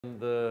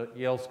The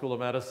Yale School of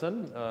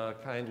Medicine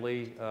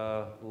kindly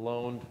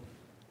loaned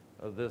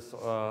this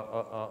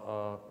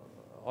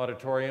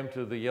auditorium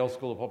to the Yale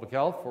School of Public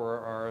Health for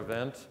our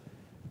event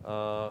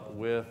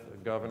with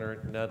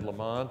Governor Ned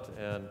Lamont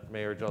and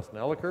Mayor Justin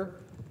Elicker.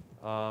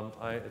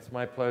 It's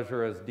my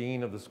pleasure as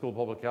Dean of the School of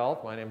Public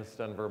Health, my name is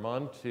Sten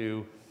Vermund,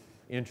 to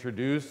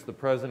introduce the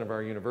president of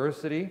our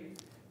university.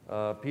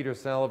 Peter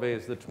Salovey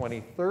is the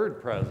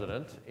 23rd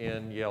president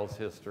in Yale's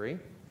history.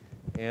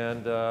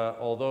 And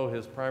although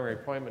his primary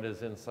appointment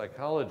is in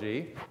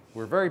psychology,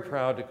 we're very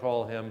proud to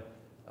call him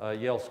a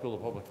Yale School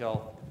of Public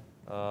Health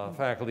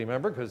faculty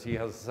member because he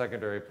has a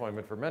secondary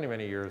appointment for many,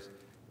 many years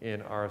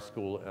in our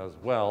school as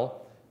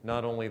well.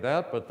 Not only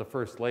that, but the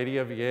First Lady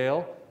of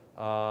Yale,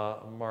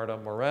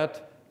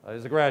 Maritza,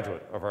 is a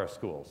graduate of our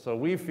school. So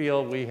we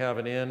feel we have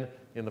an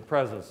in the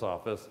president's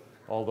office,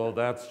 although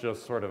that's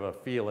just sort of a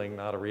feeling,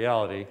 not a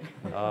reality,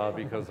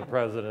 because the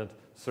president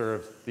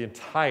serves the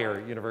entire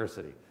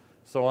university.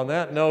 So on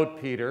that note,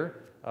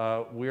 Peter,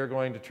 we are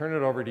going to turn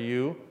it over to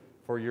you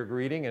for your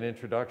greeting and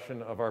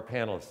introduction of our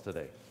panelists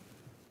today.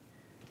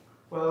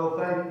 Well,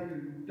 thank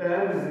you,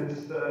 Dan, and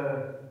it's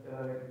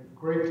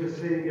great to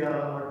see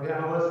our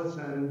panelists,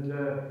 and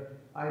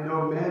I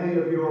know many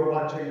of you are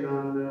watching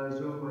on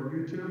Zoom or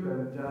YouTube,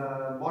 and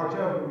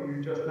Maritza, who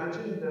you just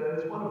mentioned,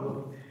 is one of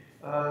them.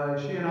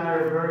 She and I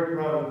are very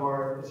proud of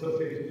our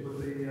associations with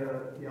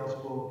the Yale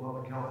School of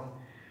Public Health.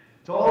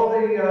 To all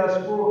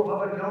the School of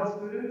Public Health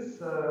students,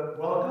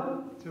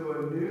 welcome to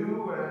a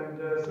new and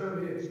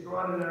certainly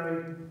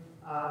extraordinary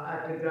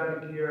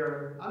academic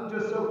year. I'm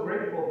just so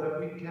grateful that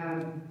we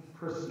can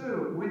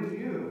pursue with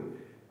you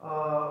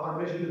our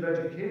mission of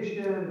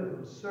education,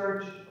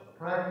 research,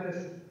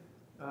 practice.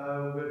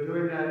 We're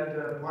doing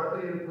that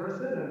partly in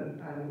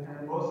person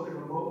and mostly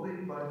remotely,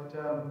 but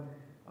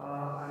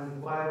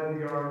I'm glad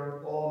we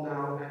are all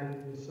now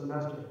ending the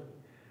semester.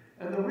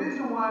 And the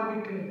reason why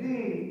we can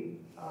be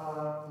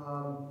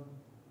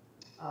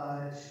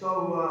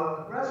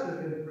so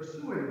aggressive in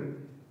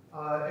pursuing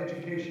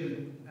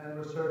education and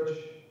research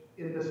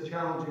in this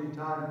challenging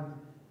time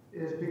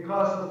is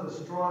because of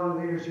the strong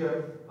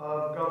leadership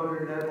of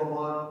Governor Ned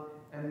Lamont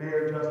and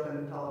Mayor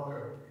Justin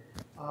Elicker.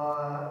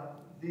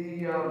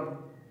 The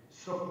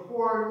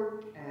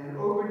support and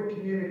open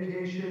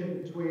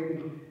communication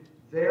between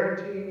their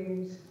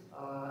teams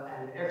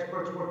and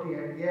experts working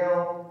at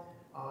Yale,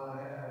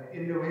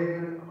 in New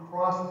Haven,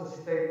 across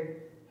the state,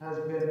 has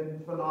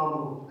been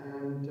phenomenal,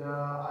 and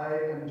I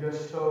am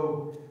just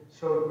so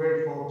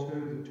grateful to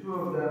the two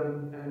of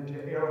them and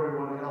to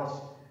everyone else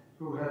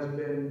who has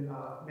been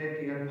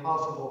making it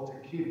possible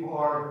to keep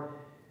our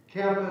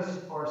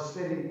campus, our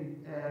city,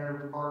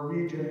 and our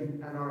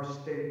region and our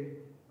state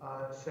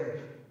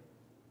safe.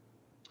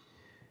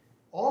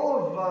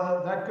 All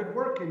of that good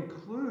work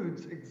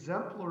includes an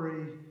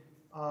exemplary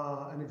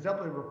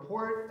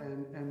report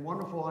and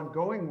wonderful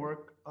ongoing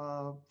work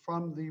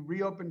from the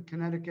Reopen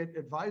Connecticut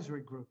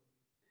Advisory Group.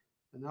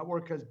 And that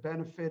work has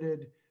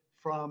benefited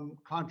from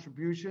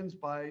contributions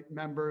by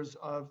members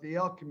of the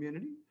Yale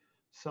community,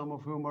 some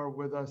of whom are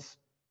with us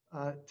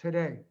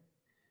today.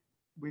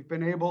 We've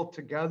been able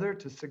together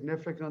to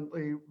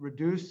significantly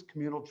reduce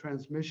communal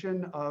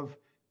transmission of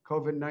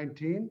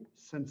COVID-19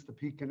 since the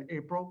peak in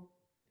April.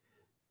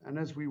 And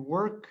as we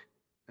work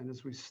and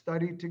as we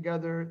study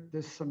together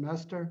this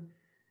semester,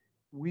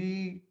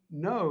 we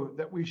know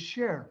that we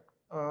share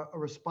a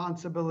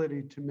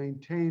responsibility to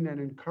maintain and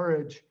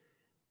encourage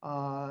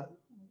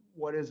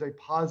what is a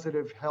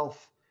positive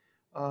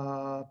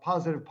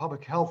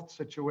public health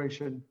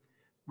situation,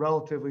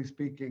 relatively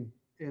speaking,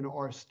 in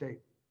our state.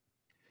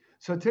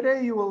 So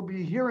today you will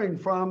be hearing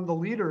from the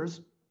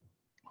leaders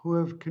who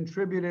have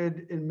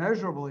contributed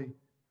immeasurably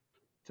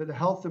to the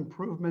health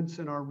improvements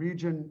in our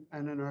region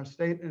and in our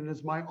state, and it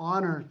is my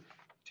honor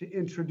to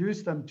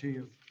introduce them to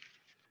you.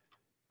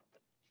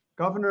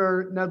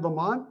 Governor Ned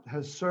Lamont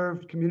has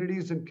served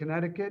communities in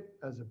Connecticut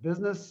as a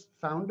business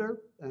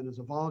founder and as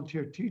a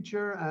volunteer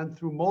teacher, and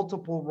through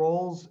multiple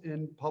roles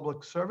in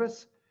public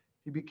service.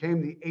 He became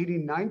the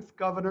 89th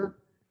governor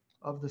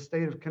of the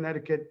state of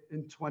Connecticut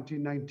in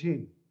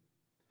 2019.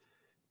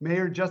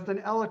 Mayor Justin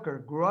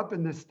Elicker grew up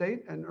in this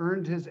state and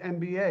earned his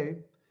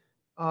MBA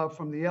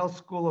from the Yale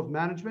School of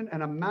Management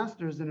and a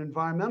master's in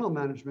environmental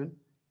management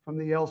from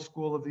the Yale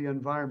School of the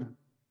Environment.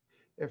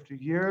 After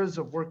years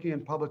of working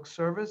in public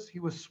service,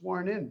 he was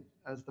sworn in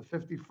as the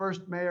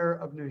 51st mayor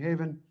of New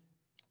Haven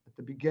at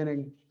the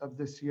beginning of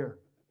this year.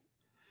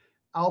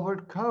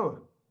 Albert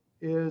Coe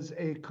is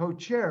a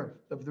co-chair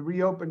of the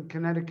Reopen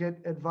Connecticut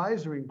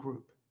Advisory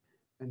Group,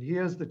 and he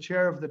is the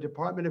chair of the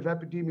Department of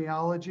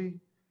Epidemiology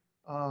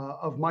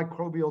of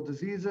Microbial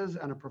Diseases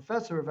and a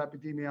professor of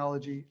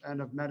epidemiology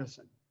and of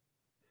medicine.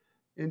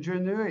 Indra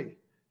Nooyi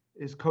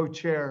is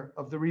co-chair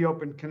of the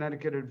Reopen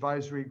Connecticut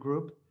Advisory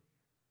Group,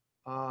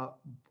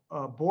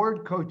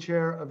 board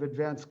co-chair of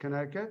Advanced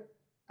Connecticut,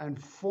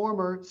 and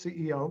former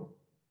CEO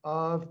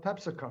of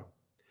PepsiCo.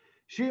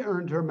 She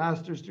earned her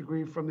master's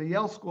degree from the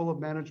Yale School of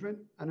Management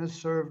and has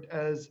served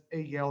as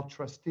a Yale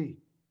trustee.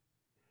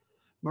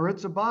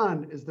 Maritza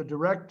is the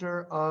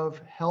Director of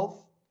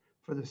Health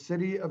for the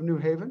City of New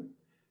Haven.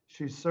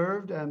 She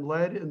served and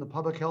led in the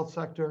public health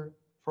sector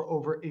for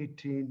over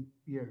 18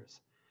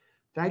 years.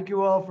 Thank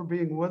you all for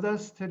being with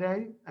us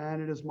today,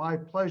 and it is my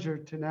pleasure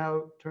to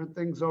now turn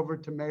things over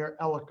to Mayor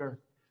Elicker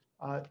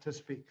to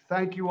speak.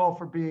 Thank you all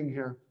for being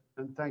here,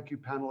 and thank you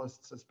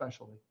panelists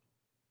especially.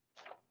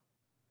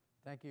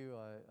 Thank you,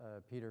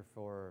 Peter,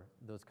 for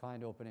those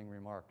kind opening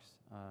remarks.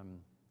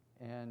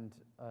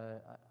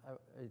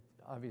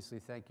 Obviously,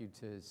 thank you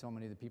to so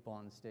many of the people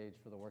on the stage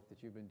for the work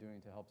that you've been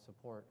doing to help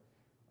support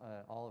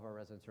all of our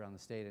residents around the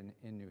state and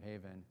in New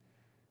Haven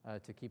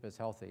to keep us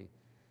healthy.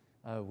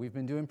 We've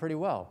been doing pretty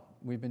well.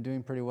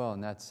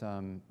 And that's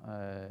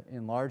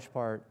in large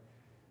part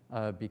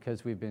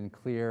because we've been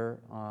clear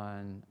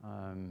on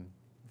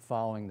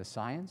following the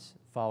science,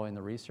 following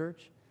the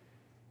research,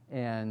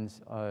 and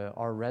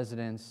our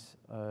residents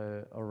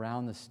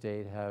around the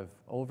state have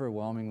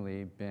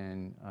overwhelmingly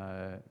been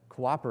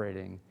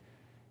cooperating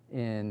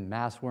in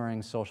mask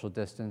wearing, social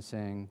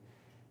distancing,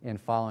 and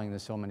following the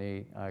so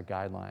many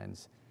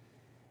guidelines.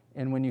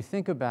 And when you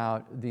think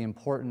about the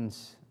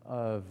importance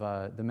of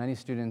the many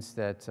students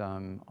that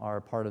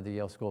are part of the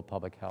Yale School of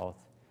Public Health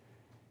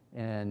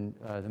and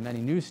the many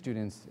new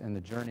students in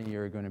the journey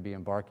you're going to be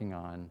embarking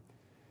on,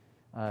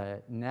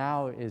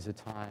 now is a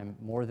time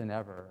more than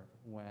ever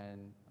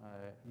when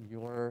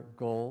your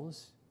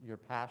goals, your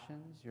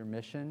passions, your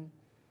mission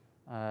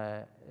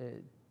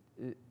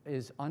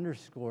is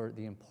underscored,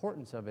 the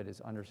importance of it is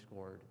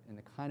underscored in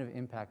the kind of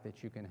impact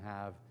that you can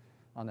have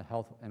on the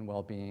health and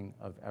well-being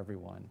of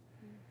everyone.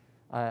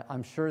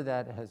 I'm sure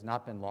that has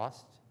not been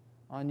lost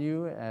on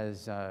you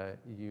as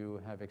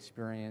you have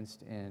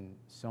experienced in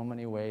so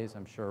many ways,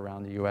 I'm sure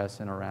around the US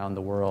and around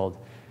the world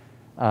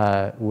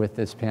with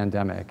this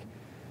pandemic.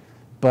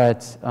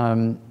 But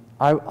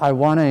I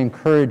want to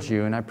encourage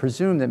you, and I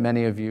presume that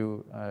many of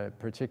you,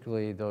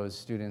 particularly those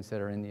students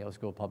that are in the Yale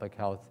School of Public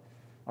Health,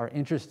 are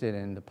interested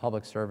in the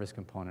public service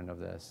component of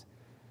this.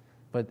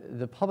 But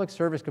the public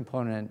service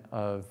component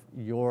of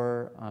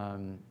your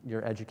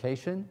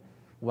education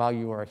while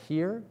you are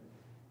here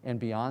and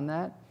beyond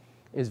that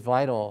is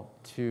vital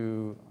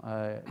to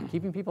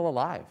keeping people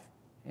alive.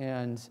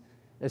 And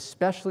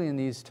especially in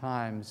these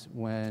times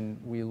when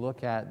we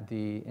look at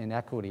the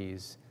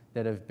inequities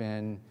that have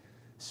been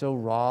so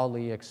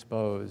rawly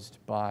exposed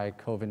by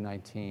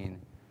COVID-19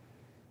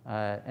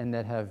 and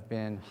that have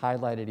been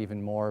highlighted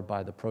even more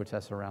by the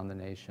protests around the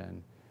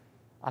nation.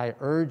 I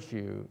urge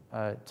you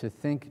to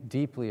think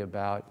deeply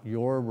about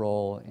your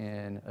role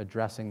in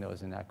addressing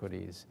those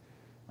inequities.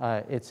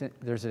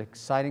 There's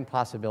exciting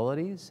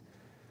possibilities,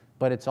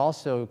 but it's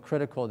also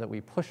critical that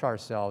we push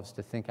ourselves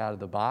to think out of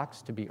the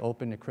box, to be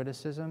open to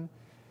criticism,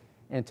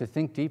 and to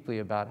think deeply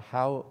about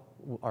how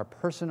our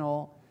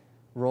personal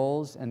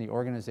roles and the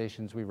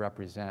organizations we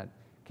represent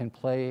can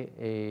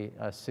play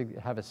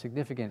have a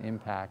significant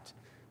impact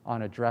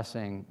on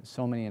addressing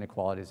so many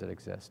inequalities that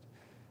exist.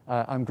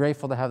 I'm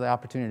grateful to have the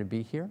opportunity to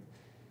be here.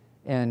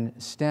 And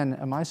Sten,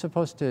 am I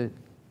supposed to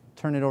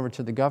turn it over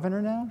to the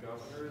governor now?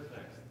 Governor is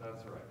next,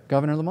 that's right.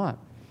 Governor Lamont.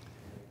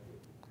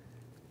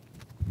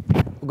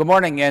 Good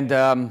morning, and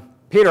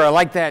Peter, I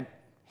like that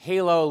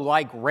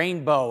halo-like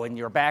rainbow in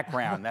your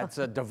background. That's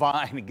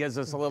divine. It gives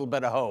us a little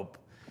bit of hope.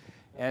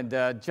 And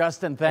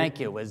Justin, thank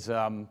you. As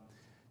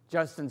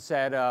Justin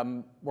said,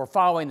 we're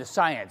following the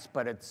science,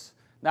 but it's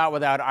not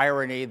without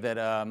irony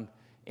that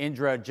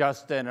Indra,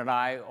 Justin, and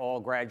I all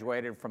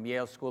graduated from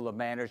Yale School of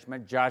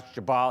Management. Josh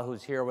Jabal,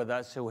 who's here with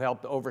us, who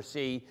helped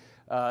oversee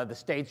the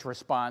state's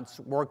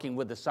response, working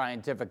with the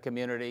scientific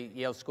community,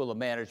 Yale School of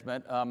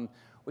Management.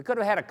 We could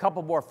have had a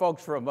couple more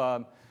folks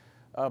from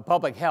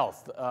public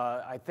health.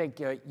 I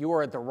think you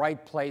were at the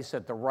right place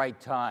at the right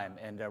time,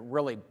 and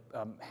really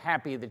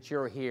happy that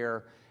you're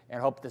here, and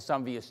hope that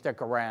some of you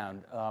stick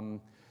around.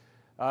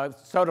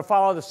 So to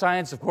follow the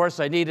science, of course,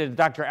 I needed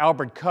Dr.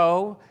 Albert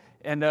Coe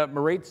and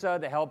Maritza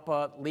to help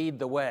lead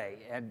the way.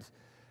 And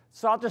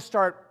so I'll just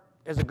start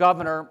as a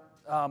governor.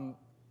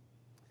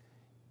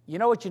 You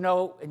know what you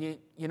know, and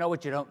you know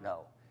what you don't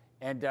know.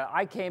 And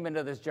I came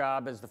into this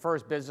job as the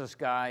first business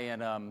guy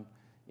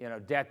in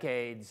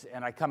decades,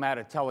 and I come out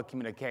of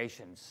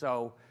telecommunications.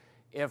 So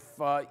if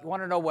you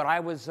want to know what I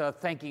was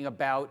thinking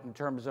about in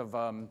terms of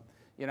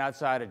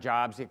outside of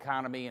jobs, the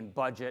economy, and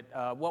budget,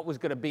 what was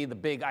going to be the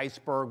big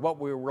iceberg, what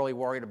we were really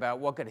worried about,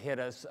 what could hit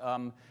us.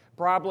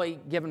 Probably,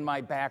 given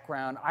my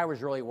background, I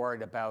was really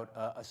worried about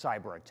a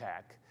cyber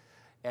attack.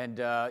 And,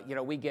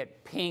 we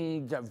get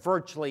pinged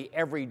virtually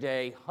every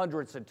day,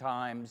 hundreds of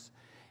times.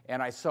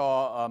 And I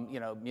saw,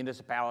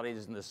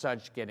 municipalities and the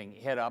such getting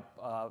hit up,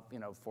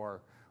 for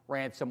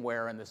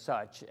ransomware and the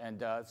such.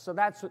 And so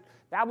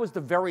that was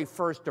the very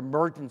first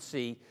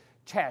emergency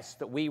test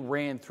that we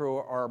ran through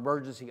our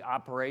Emergency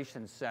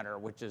Operations Center,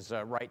 which is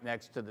right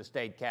next to the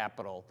state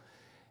capitol.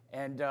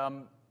 And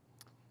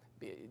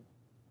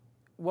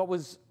what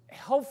was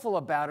helpful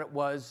about it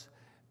was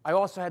I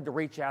also had to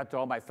reach out to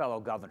all my fellow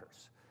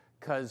governors,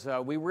 because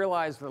we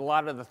realized that a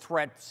lot of the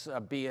threats,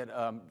 be it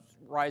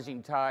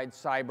rising tide,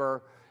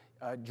 cyber,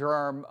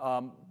 germ,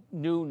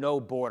 knew no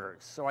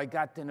borders. So I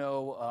got to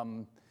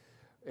know,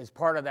 as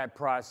part of that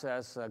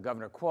process,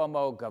 Governor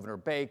Cuomo, Governor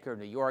Baker,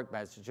 New York,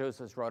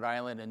 Massachusetts, Rhode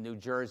Island, and New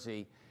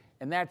Jersey.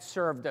 And that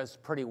served us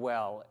pretty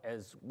well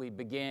as we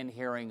began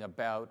hearing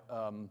about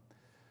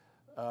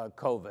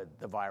COVID,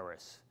 the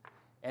virus.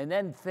 And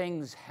then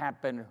things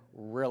happened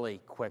really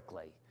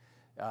quickly.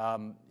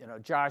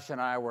 Josh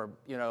and I were,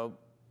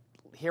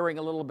 hearing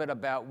a little bit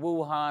about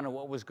Wuhan and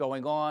what was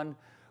going on.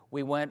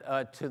 We went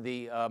I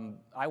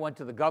went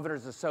to the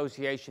Governors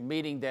Association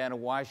meeting down in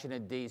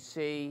Washington,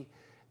 D.C.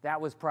 That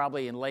was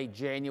probably in late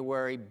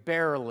January,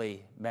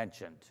 barely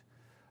mentioned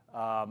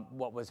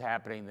what was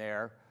happening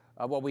there.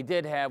 What we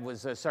did have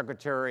was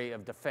Secretary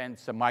of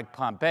Defense Mike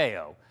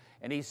Pompeo,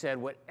 and he said,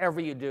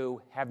 whatever you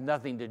do, have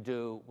nothing to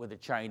do with the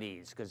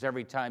Chinese, because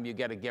every time you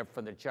get a gift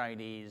from the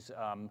Chinese,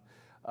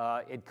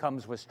 it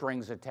comes with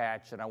strings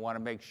attached, and I want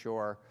to make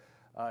sure.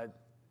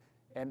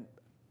 And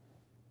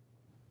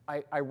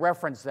I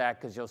reference that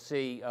because you'll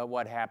see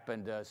what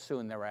happened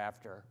soon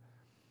thereafter.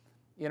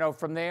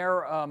 From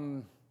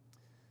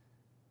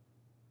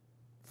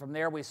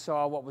there we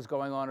saw what was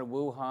going on in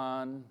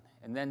Wuhan,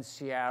 and then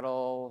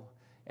Seattle,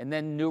 and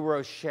then New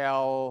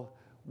Rochelle.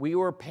 We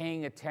were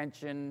paying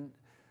attention.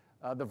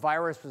 The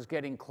virus was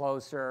getting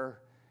closer,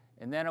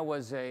 and then it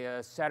was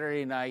a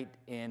Saturday night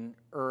in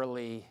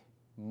early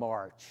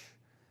March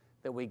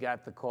that we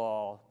got the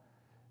call.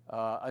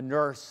 A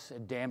nurse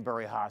at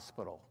Danbury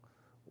Hospital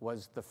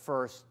was the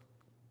first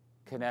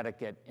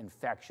Connecticut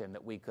infection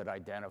that we could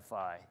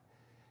identify.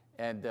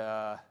 And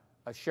a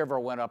shiver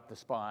went up the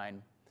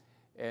spine.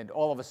 And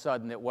all of a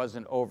sudden, it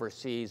wasn't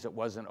overseas, it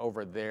wasn't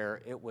over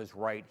there, it was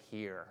right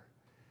here.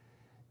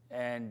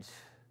 And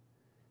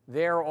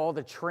there, all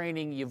the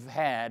training you've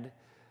had,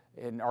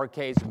 in our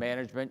case,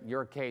 management, in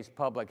your case,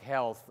 public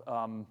health,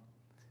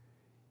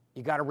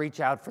 you got to reach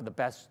out for the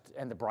best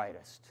and the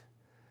brightest.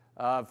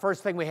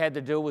 First thing we had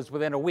to do was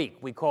within a week,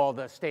 we called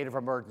a state of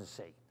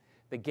emergency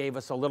that gave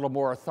us a little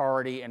more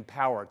authority and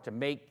power to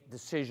make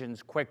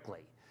decisions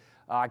quickly.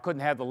 I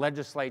couldn't have the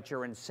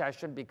legislature in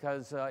session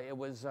because it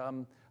was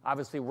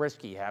obviously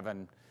risky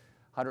having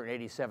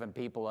 187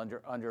 people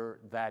under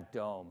that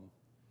dome.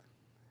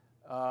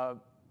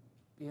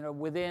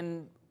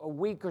 Within a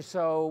week or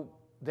so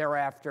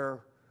thereafter,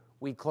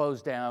 we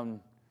closed down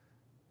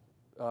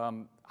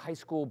high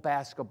school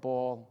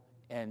basketball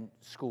and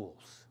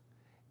schools.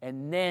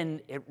 And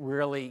then it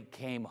really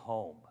came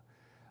home,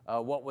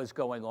 what was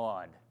going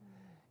on.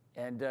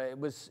 And it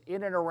was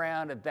in and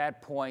around at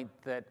that point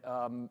that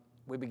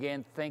we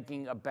began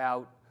thinking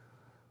about,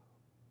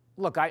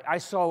 look, I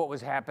saw what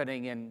was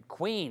happening in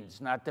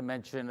Queens, not to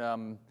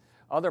mention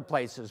other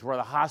places where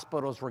the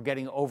hospitals were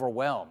getting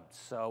overwhelmed.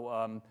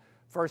 So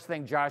first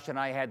thing Josh and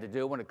I had to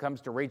do when it comes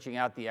to reaching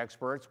out to the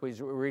experts, we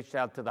reached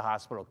out to the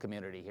hospital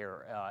community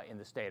here in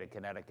the state of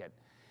Connecticut.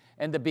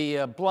 And to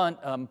be blunt,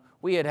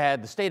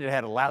 the state had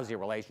had a lousy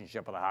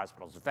relationship with the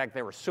hospitals. In fact,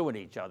 they were suing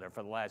each other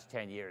for the last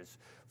 10 years.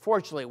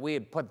 Fortunately, we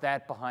had put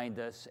that behind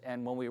us,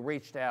 and when we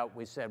reached out,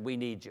 we said, we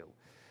need you.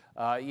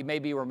 You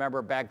maybe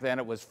remember back then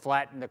it was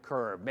flatten the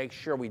curve, make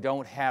sure we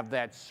don't have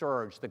that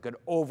surge that could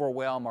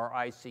overwhelm our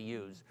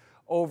ICUs,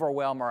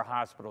 overwhelm our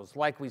hospitals,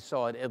 like we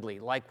saw at Italy,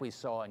 like we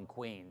saw in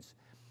Queens.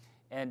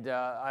 And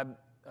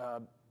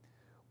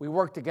we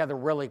worked together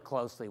really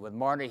closely with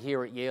Marna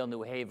here at Yale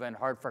New Haven,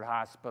 Hartford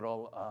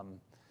Hospital,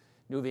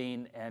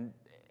 Nooyi,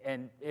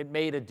 and it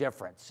made a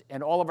difference.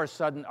 And all of a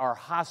sudden, our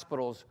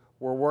hospitals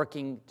were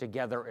working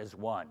together as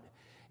one.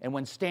 And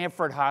when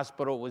Stanford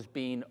Hospital was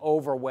being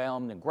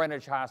overwhelmed and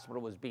Greenwich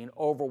Hospital was being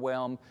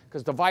overwhelmed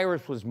because the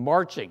virus was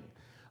marching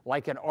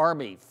like an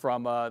army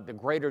from the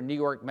greater New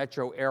York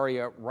metro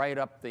area right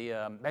up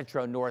the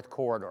Metro North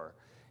corridor.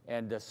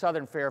 And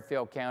Southern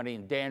Fairfield County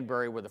and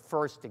Danbury were the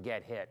first to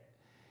get hit.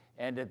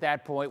 And at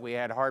that point, we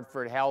had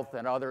Hartford Health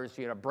and others,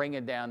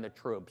 bringing down the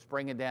troops,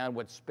 bringing down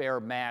what spare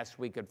masks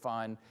we could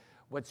find,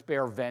 what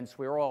spare vents.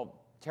 We were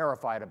all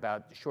terrified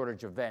about the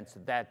shortage of vents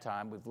at that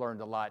time. We've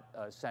learned a lot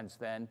since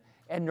then.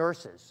 And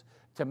nurses,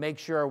 to make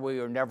sure we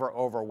were never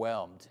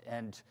overwhelmed.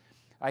 And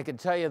I can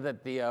tell you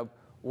that the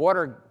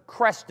water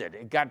crested.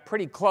 It got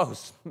pretty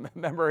close,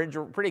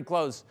 pretty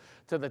close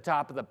to the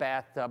top of the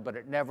bathtub, but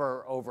it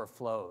never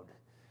overflowed.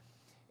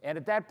 And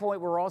at that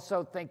point, we're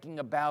also thinking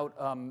about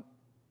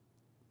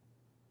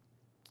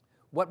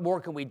what more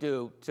can we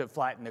do to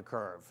flatten the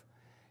curve?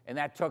 And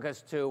that took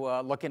us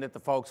to looking at the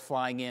folks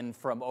flying in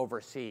from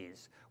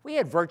overseas. We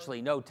had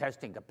virtually no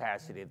testing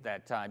capacity at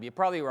that time. You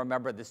probably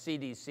remember the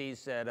CDC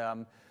said,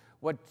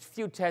 what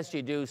few tests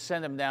you do,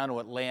 send them down to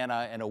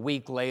Atlanta, and a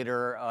week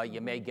later,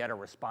 you may get a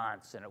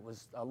response. And it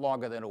was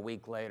longer than a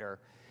week later.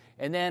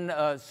 And then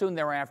soon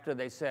thereafter,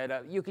 they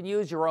said, you can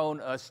use your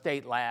own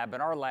state lab,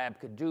 and our lab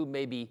could do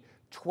maybe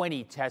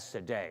 20 tests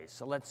a day.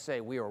 So let's say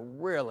we were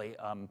really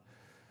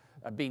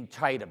being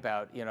tight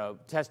about,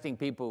 testing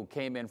people who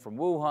came in from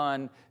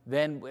Wuhan.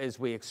 Then as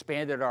we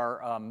expanded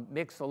our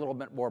mix a little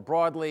bit more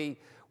broadly,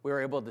 we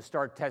were able to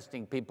start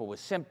testing people with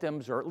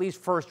symptoms, or at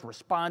least first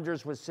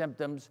responders with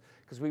symptoms,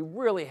 because we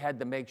really had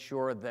to make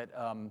sure that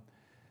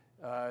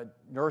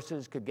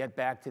Nurses could get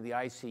back to the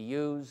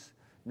ICUs.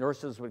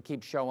 Nurses would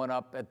keep showing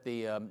up at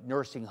the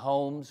nursing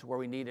homes where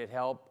we needed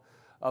help.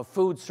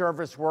 Food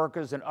service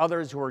workers and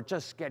others who were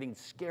just getting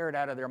scared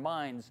out of their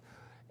minds.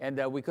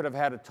 And we could have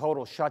had a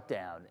total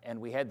shutdown. And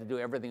we had to do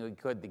everything we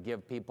could to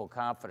give people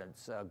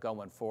confidence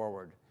going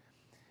forward.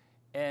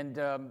 And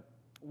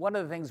one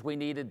of the things we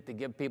needed to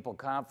give people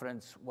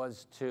confidence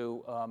was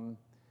to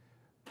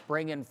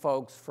bring in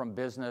folks from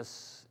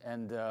business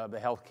and the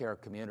healthcare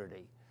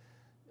community.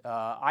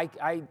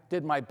 I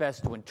did my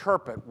best to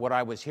interpret what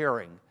I was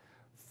hearing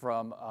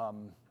from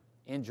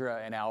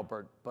Indra and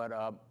Albert,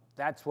 but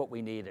that's what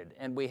we needed.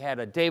 And we had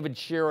a David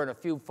Shearer and a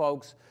few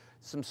folks,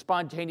 some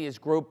spontaneous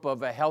group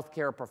of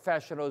healthcare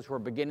professionals who were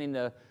beginning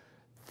to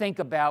think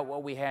about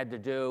what we had to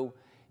do.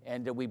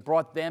 And we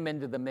brought them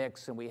into the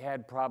mix, and we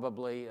had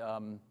probably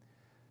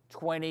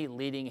 20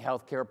 leading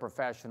healthcare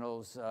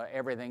professionals,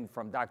 everything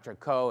from Dr.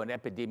 Ko, an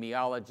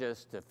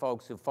epidemiologist, to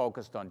folks who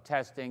focused on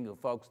testing, who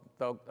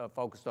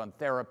focused on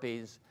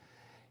therapies,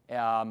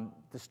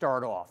 to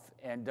start off.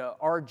 And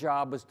our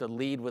job was to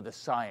lead with the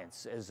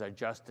science, as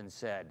Justin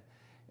said.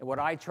 And what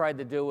I tried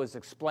to do was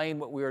explain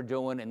what we were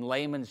doing in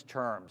layman's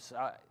terms.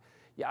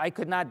 I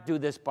could not do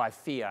this by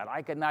fiat.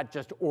 I could not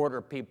just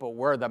order people,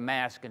 wear the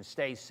mask and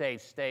stay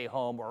safe, stay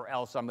home, or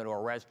else I'm going to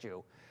arrest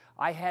you.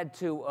 I had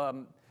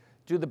to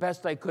do the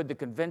best I could to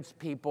convince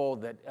people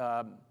that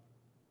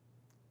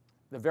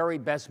the very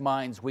best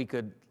minds we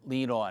could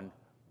lean on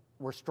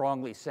were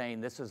strongly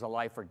saying this is a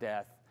life or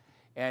death.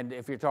 And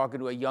if you're talking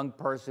to a young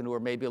person who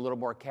are maybe a little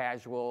more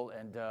casual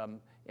and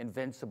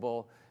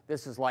invincible,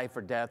 this is life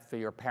or death for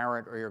your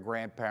parent or your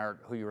grandparent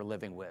who you're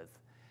living with.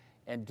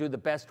 And do the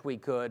best we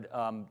could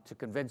to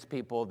convince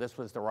people this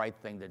was the right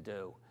thing to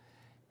do.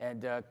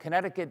 And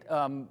Connecticut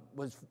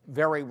was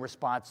very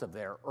responsive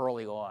there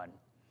early on.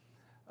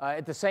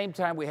 At the same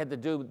time, we had to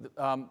do,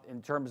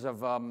 in terms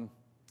of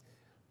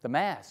the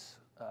mass,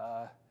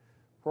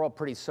 we're all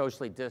pretty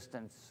socially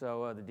distanced,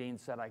 so the dean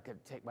said I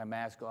could take my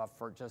mask off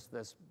for just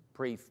this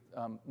brief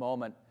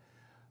moment.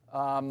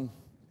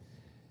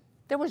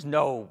 There was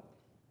no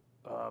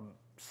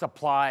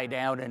supply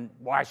down in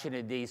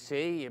Washington,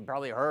 D.C. You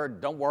probably heard,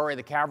 don't worry,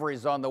 the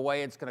cavalry's on the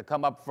way. It's going to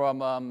come up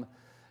from,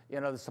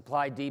 the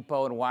supply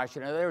depot in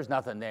Washington. There was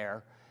nothing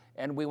there.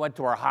 And we went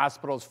to our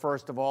hospitals,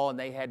 first of all, and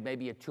they had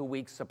maybe a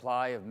 2-week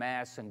supply of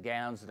masks and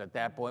gowns, and at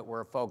that point, we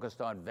were focused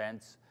on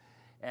vents.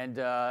 And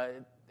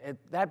at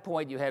that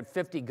point, you had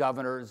 50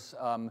 governors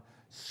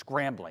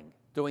scrambling,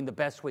 doing the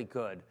best we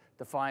could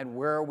to find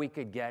where we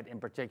could get, in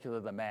particular,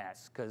 the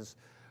masks, because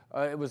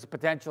it was the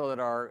potential that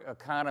our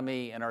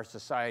economy and our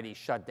society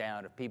shut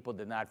down if people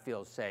did not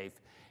feel safe.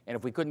 And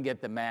if we couldn't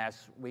get the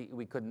masks,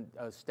 we couldn't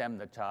stem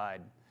the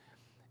tide.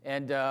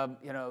 And,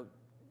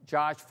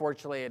 Josh,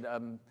 fortunately,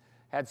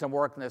 had some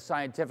work in the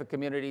scientific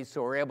community,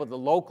 so we were able to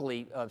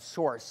locally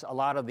source a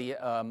lot of the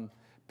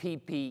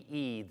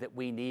PPE that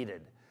we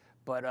needed.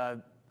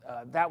 But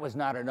that was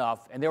not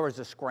enough, and there was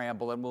a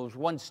scramble, and it was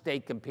one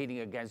state competing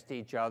against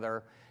each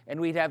other, and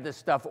we'd have this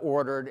stuff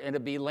ordered, and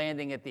it'd be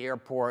landing at the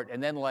airport,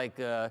 and then like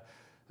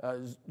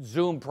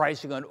Zoom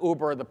pricing on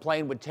Uber, the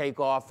plane would take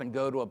off and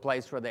go to a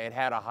place where they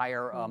had a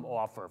higher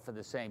offer for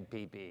the same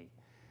PPE.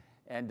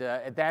 And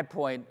at that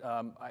point,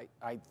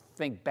 I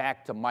think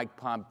back to Mike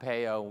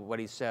Pompeo, what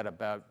he said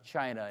about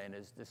China in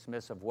his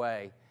dismissive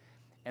way,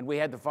 and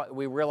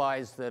we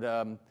realized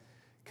that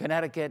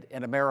Connecticut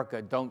and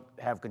America don't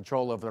have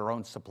control over their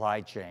own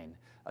supply chain,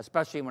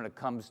 especially when it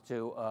comes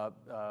to,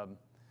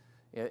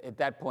 at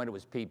that point it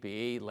was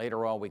PPE.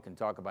 Later on we can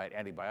talk about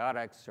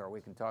antibiotics, or we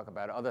can talk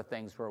about other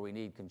things where we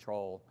need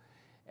control.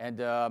 And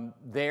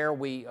there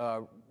we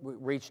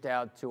reached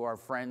out to our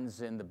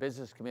friends in the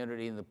business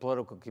community and the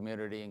political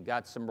community and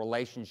got some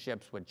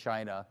relationships with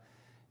China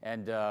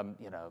and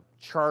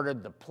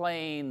chartered the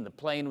plane. The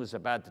plane was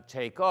about to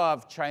take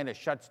off. China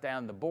shuts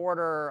down the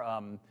border.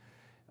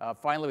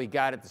 Finally, we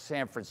got it to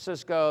San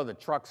Francisco. The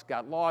trucks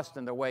got lost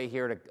on their way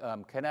here to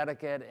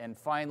Connecticut. And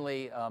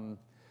finally, at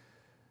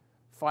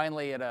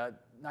a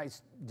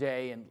nice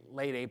day in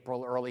late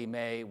April, early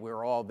May, we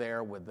were all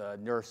there with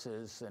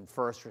nurses and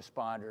first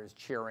responders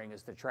cheering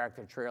as the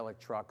tractor-trailer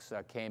trucks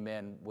came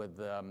in with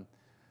the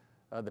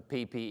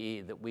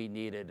PPE that we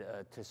needed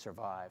to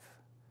survive.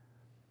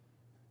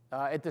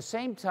 At the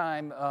same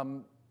time,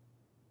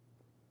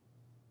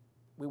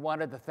 we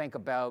wanted to think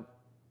about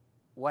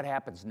what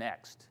happens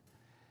next.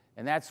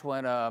 And that's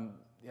when,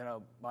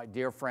 my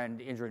dear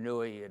friend Indra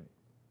Nooyi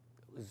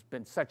has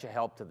been such a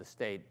help to the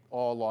state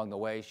all along the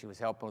way. She was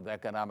helping with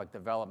economic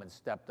development,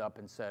 stepped up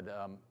and said,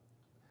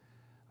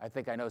 I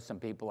think I know some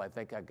people, I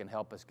think I can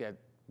help us get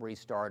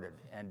restarted.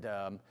 And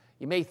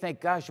you may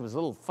think, gosh, it was a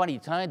little funny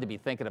time to be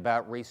thinking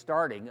about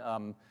restarting.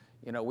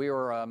 We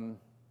were,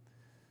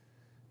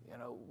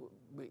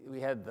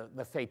 we had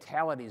the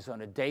fatalities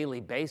on a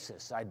daily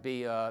basis. I'd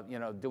be,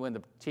 doing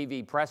the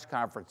TV press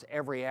conference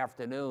every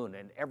afternoon,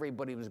 and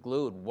everybody was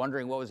glued,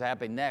 wondering what was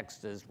happening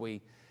next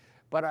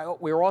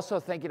But we were also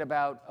thinking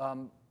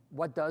about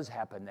what does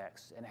happen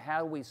next and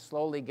how we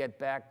slowly get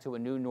back to a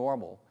new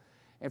normal.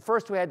 And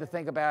first we had to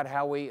think about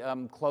how we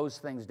close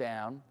things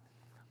down.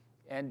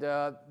 And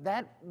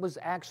that was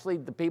actually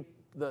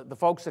the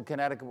folks at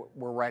Connecticut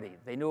were ready.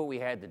 They knew what we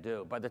had to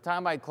do. By the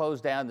time I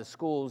closed down the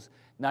schools,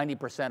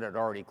 90% had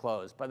already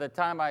closed. By the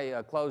time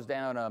I closed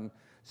down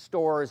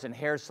stores and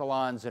hair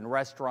salons and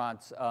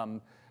restaurants,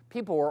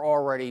 people were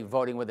already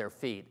voting with their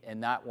feet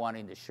and not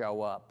wanting to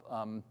show up.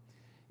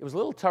 It was a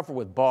little tougher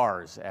with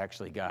bars,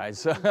 actually,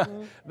 guys.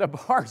 The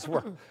bars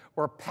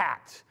were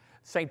packed.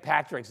 St.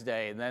 Patrick's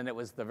Day, and then it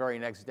was the very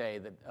next day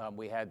that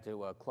we had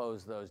to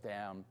close those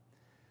down.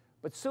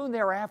 But soon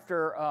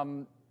thereafter,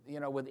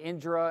 you know, with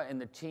Indra and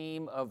the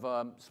team of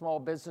small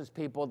business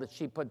people that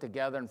she put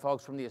together and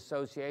folks from the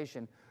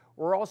association,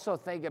 we're also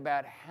thinking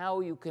about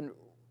how you can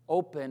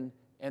open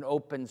and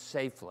open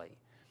safely.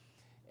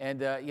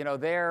 And, you know,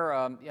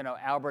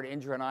 Albert,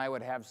 Indra, and I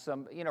would have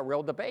some, you know,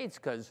 real debates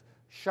because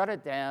shut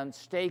it down,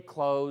 stay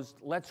closed,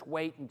 let's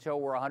wait until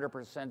we're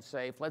 100%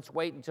 safe, let's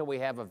wait until we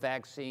have a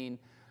vaccine.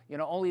 You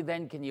know, only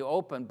then can you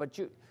open. But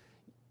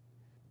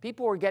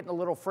people were getting a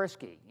little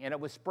frisky, and it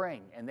was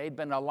spring, and they'd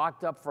been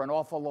locked up for an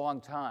awful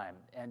long time.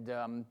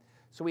 And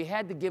so we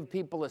had to give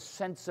people a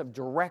sense of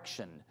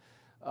direction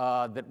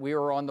that we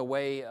were on the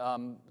way,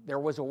 there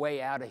was a way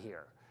out of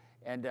here.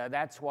 And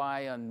that's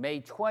why on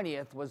May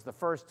 20th was the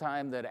first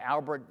time that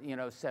Albert, you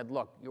know, said,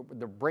 look,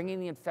 they're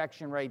bringing the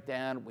infection rate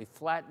down, we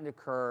flattened the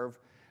curve.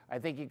 I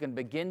think you can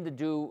begin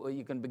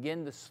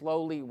to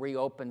slowly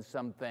reopen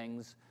some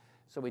things.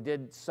 So we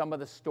did some of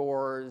the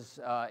stores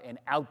and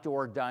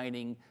outdoor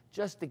dining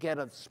just to get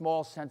a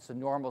small sense of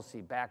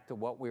normalcy back to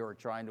what we were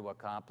trying to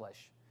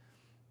accomplish.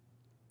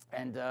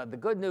 And the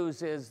good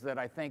news is that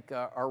I think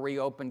our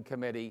Reopen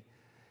Committee,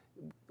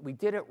 we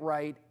did it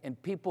right,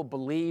 and people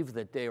believed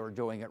that they were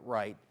doing it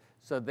right.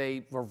 So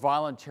they were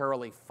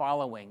voluntarily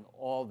following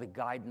all the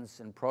guidance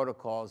and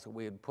protocols that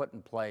we had put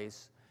in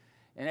place.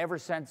 And ever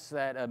since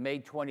that May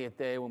 20th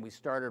day when we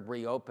started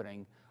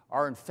reopening,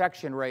 our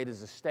infection rate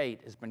as a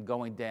state has been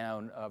going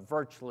down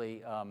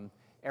virtually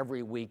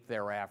every week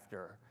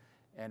thereafter.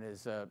 And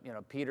as you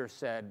know, Peter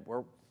said,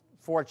 we're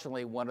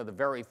fortunately one of the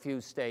very few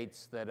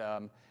states that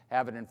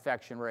have an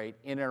infection rate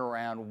in and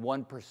around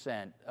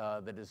 1%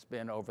 that has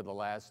been over the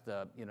last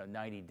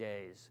 90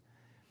 days.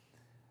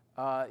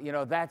 You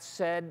know, that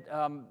said,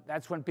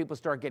 that's when people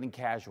start getting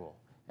casual,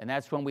 and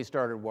that's when we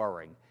started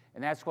worrying.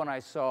 And that's when I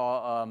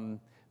saw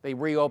they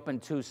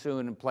reopened too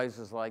soon in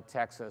places like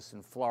Texas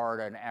and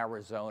Florida and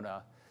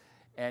Arizona.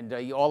 And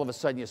all of a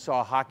sudden you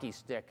saw a hockey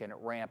stick and it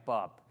ramp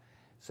up.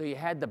 So you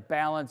had to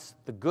balance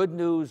the good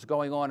news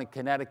going on in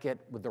Connecticut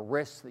with the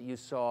risks that you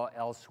saw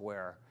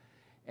elsewhere,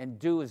 and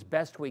do as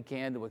best we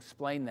can to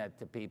explain that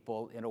to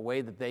people in a way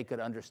that they could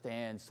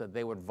understand so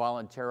they would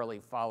voluntarily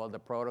follow the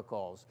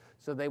protocols.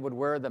 So they would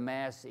wear the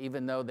mask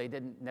even though they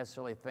didn't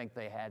necessarily think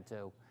they had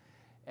to.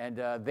 And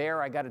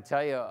there, I got to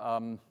tell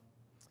you,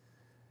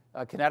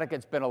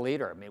 Connecticut's been a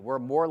leader. I mean, we're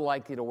more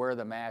likely to wear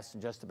the mask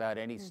than just about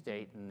any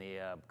state in the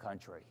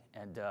country.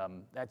 And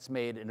that's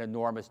made an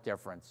enormous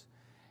difference.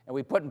 And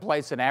we put in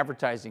place an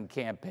advertising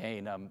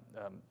campaign.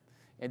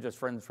 Indra's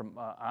friends from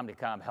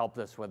Omnicom helped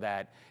us with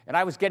that. And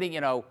I was getting,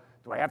 you know,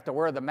 do I have to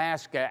wear the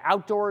mask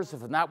outdoors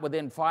if I'm not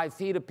within 5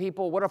 feet of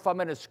people? What if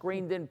I'm in a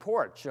screened-in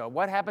porch?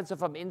 What happens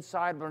if I'm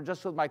inside but I'm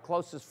just with my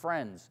closest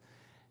friends?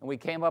 And we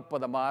came up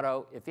with a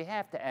motto, if you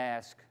have to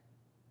ask,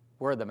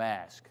 wear the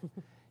mask.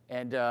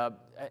 And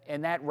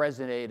that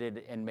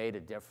resonated and made a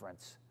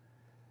difference.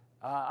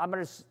 I'm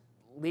going to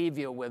leave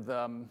you with,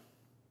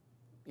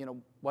 you know,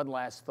 one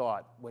last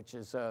thought, which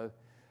is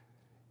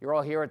you're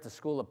all here at the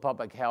School of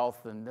Public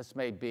Health, and this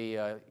may be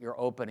your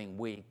opening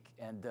week.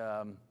 And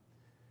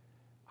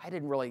I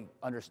didn't really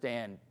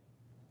understand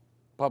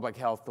public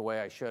health the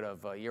way I should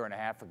have a year and a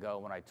half ago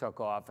when I took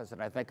office.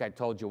 And I think I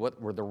told you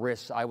what were the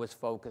risks I was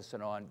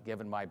focusing on,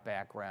 given my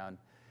background.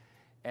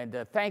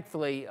 And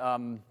thankfully, there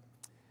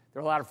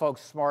are a lot of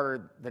folks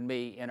smarter than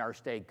me in our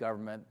state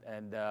government,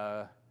 and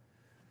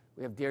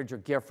we have Deirdre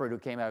Gifford, who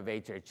came out of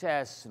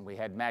HHS, and we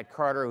had Matt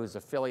Carter, who's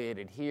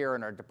affiliated here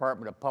in our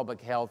Department of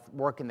Public Health,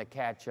 working to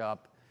catch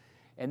up.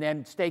 And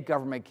then state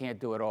government can't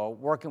do it all,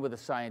 working with the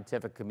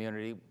scientific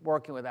community,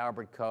 working with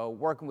Albert Co.,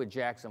 working with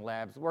Jackson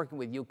Labs, working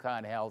with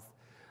UConn Health.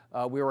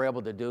 We were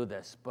able to do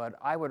this. But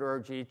I would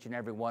urge each and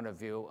every one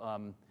of you,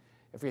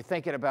 if you're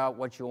thinking about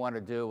what you want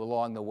to do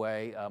along the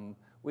way,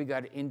 we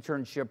got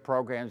internship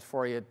programs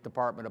for you at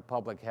Department of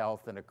Public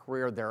Health and a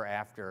career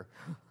thereafter,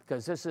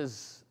 because this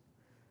is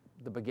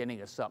the beginning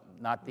of something,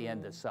 not the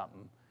end of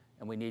something,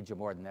 and we need you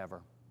more than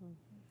ever.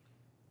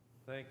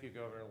 Thank you,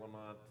 Governor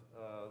Lamont.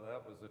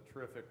 That was a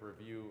terrific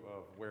review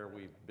of where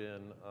we've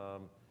been.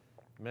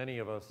 Many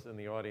of us in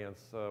the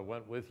audience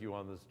went with you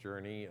on this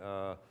journey.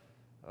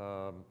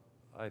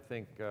 I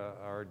think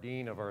our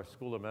Dean of our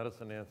School of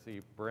Medicine, Nancy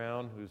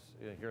Brown, who's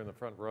here in the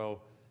front row,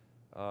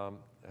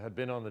 had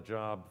been on the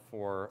job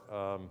for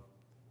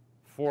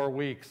 4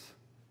 weeks.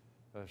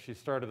 She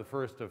started the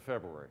 1st of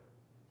February.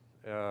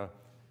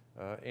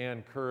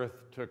 Ann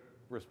Kurth took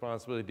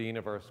responsibility, Dean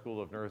of our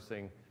School of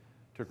Nursing,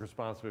 took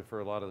responsibility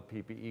for a lot of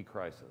the PPE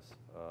crisis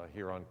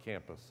here on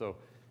campus. So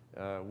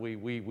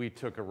we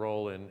took a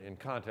role in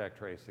contact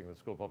tracing the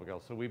School of Public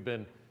Health. So we've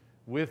been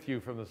with you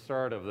from the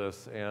start of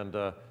this, and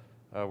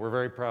we're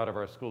very proud of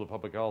our School of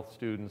Public Health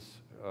students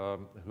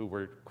who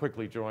were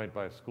quickly joined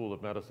by School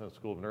of Medicine and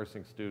School of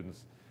Nursing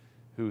students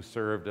who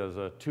served as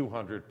a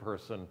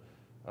 200-person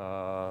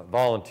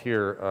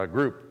volunteer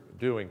group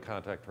doing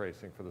contact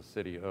tracing for the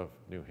city of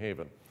New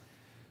Haven.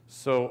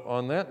 So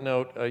on that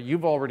note,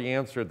 you've already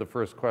answered the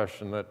first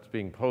question that's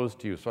being posed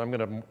to you, so I'm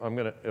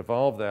gonna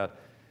evolve that.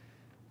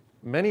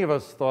 Many of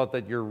us thought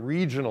that your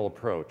regional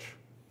approach,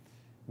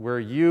 where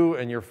you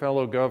and your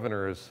fellow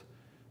governors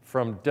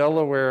from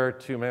Delaware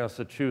to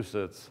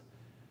Massachusetts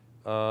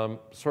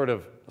sort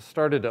of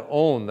started to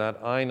own that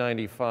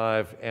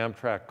I-95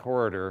 Amtrak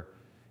corridor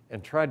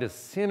and tried to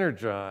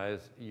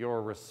synergize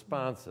your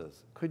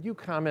responses. Could you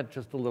comment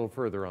just a little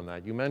further on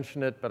that? You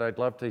mentioned it, but I'd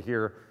love to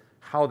hear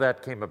how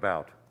that came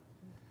about.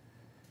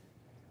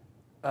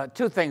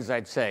 Two things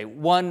I'd say.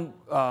 One,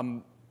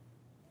 it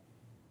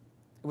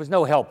was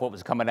no help what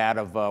was coming out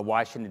of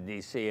Washington,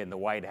 D.C. and the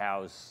White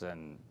House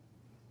and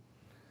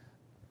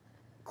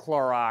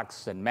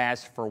Clorox and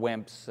masks for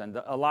wimps and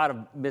a lot of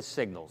missed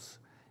signals.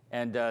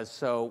 And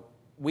so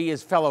we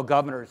as fellow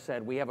governors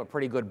said we have a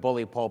pretty good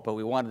bully pulpit.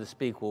 We wanted to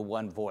speak with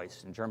one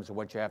voice in terms of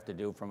what you have to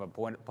do from a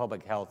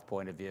public health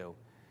point of view.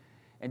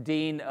 And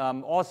Dean,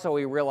 also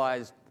I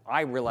realized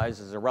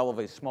as a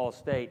relatively small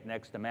state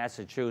next to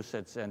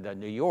Massachusetts and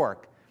New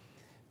York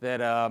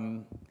that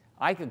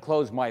I could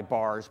close my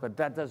bars, but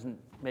that doesn't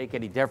make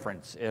any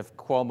difference if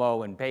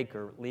Cuomo and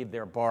Baker leave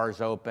their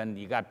bars open.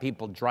 You got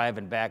people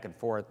driving back and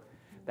forth.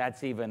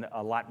 That's even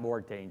a lot more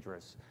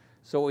dangerous.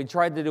 So what we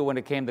tried to do when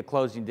it came to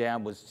closing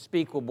down was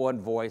speak with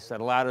one voice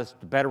that allowed us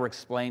to better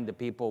explain to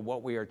people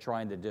what we are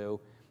trying to do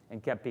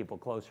and kept people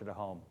closer to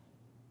home.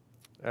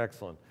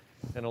 Excellent.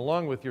 And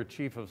along with your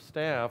chief of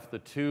staff, the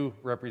two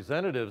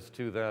representatives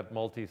to that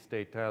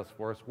multi-state task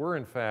force were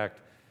in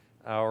fact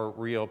our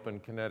Reopen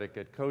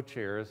Connecticut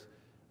co-chairs,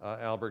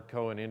 Albert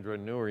Coe and Indra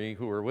Nooyi,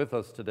 who are with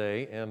us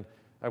today. And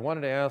I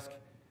wanted to ask,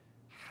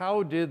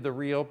 how did the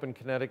Reopen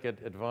Connecticut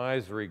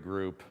Advisory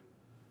Group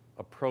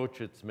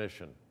approach its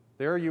mission?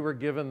 There you were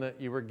given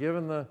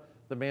the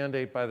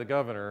mandate by the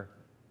governor.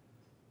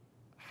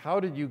 How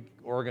did you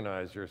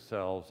organize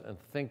yourselves and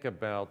think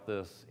about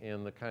this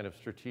in the kind of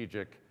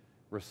strategic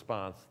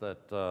response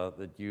that,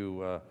 that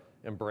you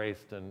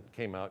embraced and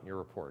came out in your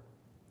report?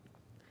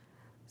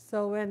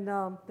 So when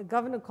the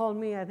governor called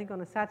me, I think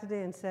on a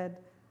Saturday, and said,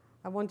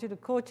 I want you to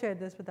co-chair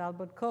this with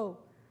Albert Coe.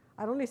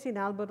 I'd only seen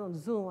Albert on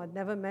Zoom. I'd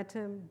never met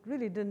him,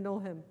 really didn't know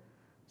him.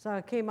 So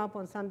I came up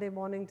on Sunday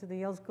morning to the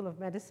Yale School of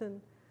Medicine,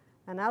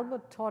 and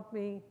Albert taught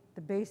me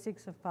the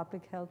basics of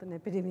public health and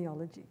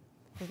epidemiology.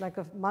 It was like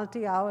a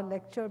multi-hour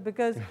lecture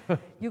because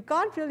you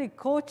can't really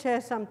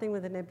co-chair something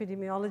with an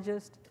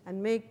epidemiologist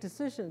and make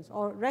decisions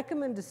or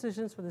recommend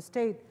decisions for the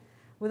state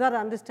without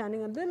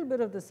understanding a little bit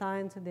of the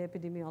science and the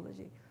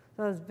epidemiology.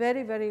 So it was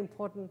very, very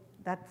important,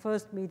 that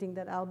first meeting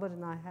that Albert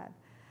and I had.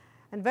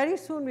 And very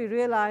soon we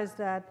realized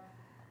that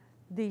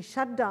the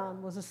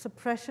shutdown was a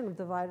suppression of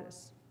the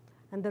virus.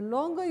 And the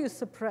longer you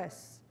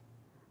suppress,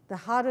 the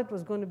harder it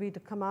was going to be to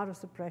come out of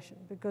suppression.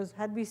 Because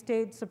had we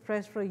stayed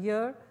suppressed for a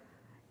year,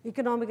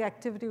 economic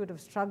activity would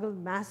have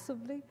struggled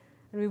massively,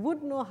 and we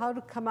wouldn't know how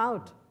to come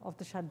out of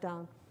the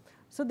shutdown.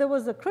 So there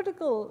was a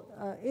critical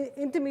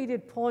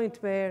intermediate point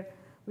where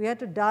we had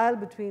to dial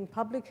between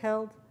public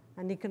health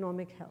and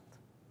economic health.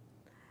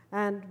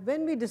 And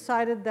when we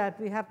decided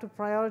that we have to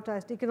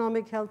prioritize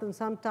economic health in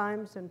some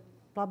times and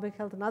public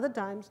health in other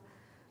times,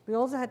 we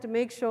also had to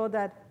make sure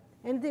that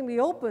anything we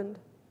opened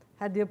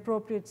had the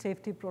appropriate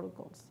safety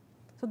protocols.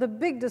 So the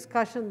big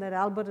discussion that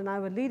Albert and I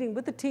were leading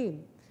with the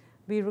team,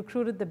 we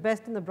recruited the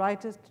best and the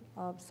brightest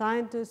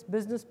scientists,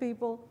 business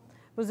people.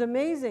 It was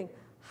amazing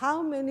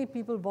how many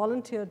people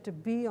volunteered to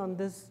be on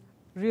this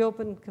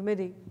Reopen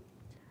committee,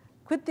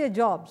 quit their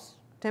jobs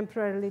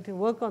temporarily to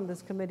work on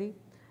this committee.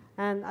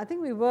 And I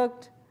think we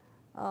worked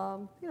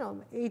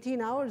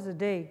 18 hours a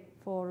day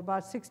for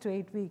about 6 to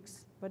 8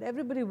 weeks. But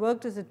everybody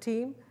worked as a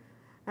team.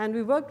 And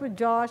we worked with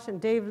Josh and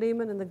Dave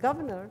Lehman and the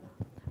governor.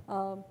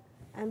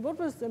 And what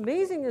was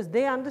amazing is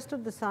they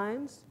understood the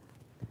science.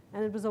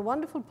 And it was a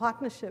wonderful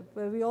partnership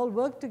where we all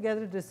worked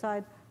together to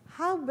decide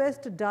how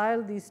best to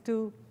dial these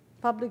two,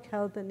 public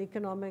health and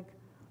economic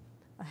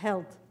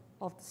health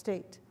of the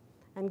state,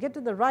 and get to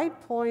the right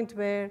point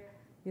where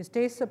you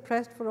stay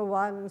suppressed for a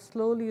while and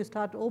slowly you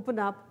start to open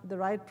up the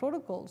right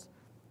protocols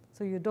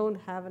so you don't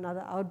have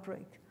another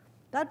outbreak.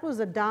 That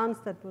was a dance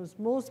that was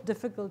most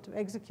difficult to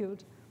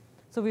execute.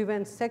 So we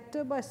went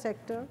sector by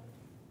sector,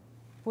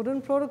 put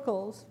in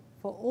protocols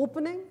for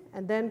opening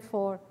and then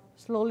for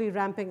slowly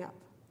ramping up.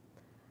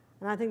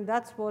 And I think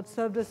that's what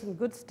served us in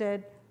good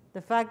stead,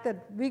 the fact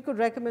that we could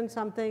recommend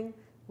something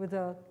with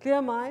a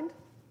clear mind,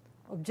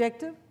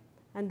 objective,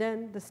 and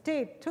then the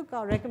state took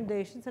our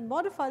recommendations and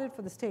modified it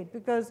for the state,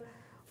 because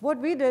what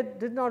we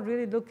did not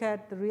really look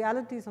at the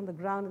realities on the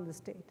ground in the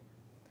state.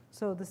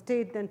 So the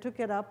state then took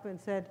it up and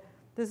said,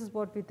 this is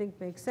what we think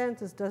makes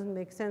sense, this doesn't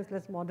make sense,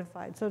 let's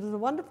modify it. So it was a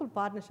wonderful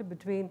partnership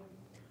between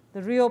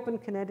the Reopen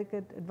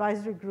Connecticut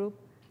Advisory Group,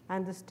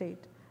 and the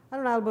state. I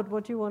don't know, Albert,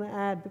 what you want to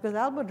add, because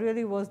Albert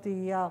really was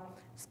the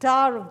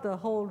star of the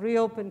whole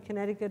Reopen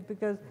Connecticut,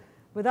 because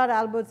without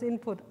Albert's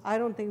input, I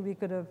don't think we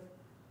could have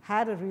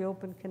had a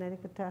Reopen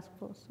Connecticut task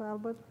force. So,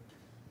 Albert?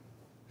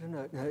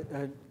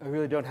 I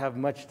really don't have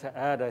much to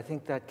add. I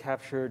think that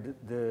captured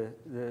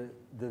the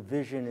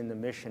vision and the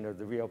mission of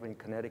the Reopen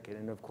Connecticut.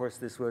 And of course,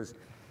 this was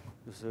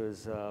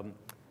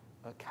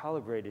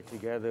calibrated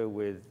together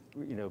with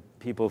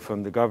people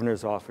from the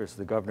governor's office,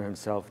 the governor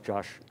himself,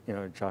 Josh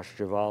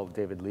Javal,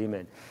 David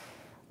Lehman.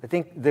 I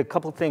think the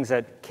couple things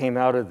that came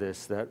out of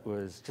this that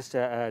was just to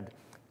add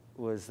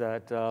was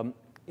that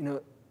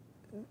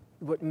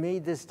what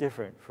made this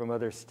different from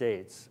other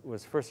states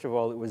was, first of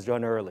all, it was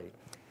done early.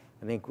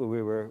 I think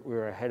we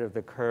were ahead of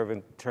the curve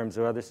in terms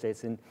of other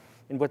states. And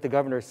what the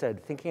governor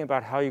said, thinking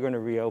about how you're going to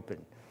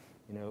reopen.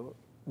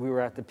 We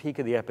were at the peak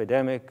of the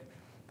epidemic,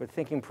 but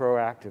thinking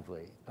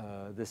proactively.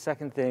 The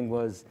second thing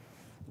was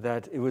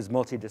that it was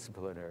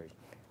multidisciplinary.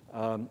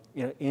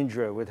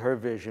 Indra, with her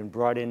vision,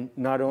 brought in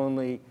not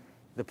only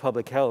the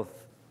public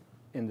health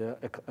in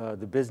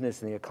the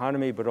business and the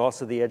economy, but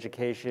also the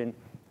education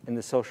and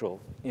the social,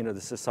 the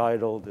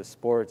societal, the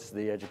sports,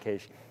 the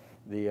education,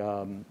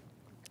 the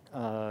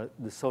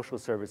social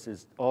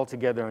services all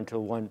together into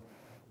one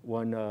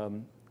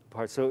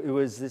part. So it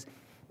was this,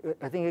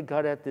 I think it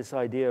got at this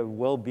idea of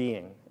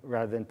well-being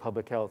rather than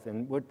public health.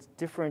 And what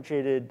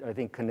differentiated, I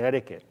think,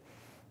 Connecticut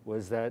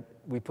was that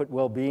we put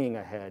well-being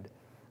ahead,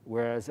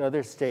 whereas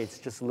other states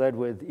just led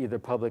with either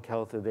public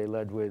health or they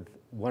led with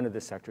one of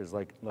the sectors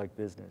like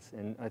business.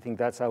 And I think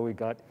that's how we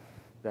got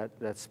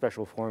that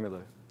special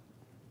formula.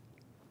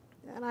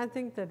 And I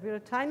think that we're a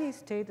tiny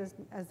state,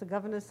 as the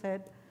governor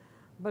said,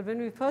 but when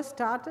we first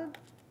started,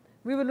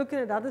 we were looking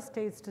at other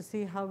states to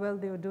see how well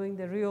they were doing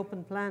their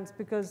reopen plans,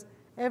 because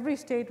every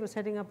state was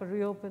setting up a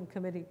reopen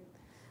committee.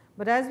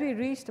 But as we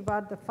reached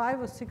about the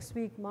 5 or 6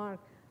 week mark,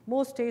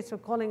 most states were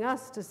calling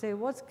us to say,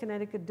 what's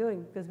Connecticut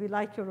doing? Because we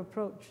like your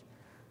approach.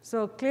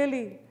 So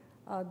clearly,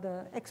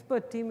 the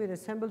expert team we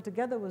assembled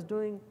together was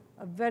doing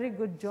a very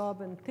good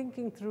job in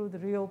thinking through the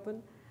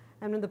reopen.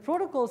 And when the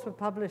protocols were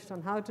published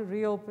on how to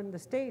reopen the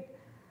state,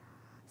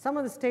 some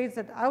of the states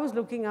that I was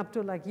looking up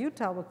to, like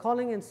Utah, were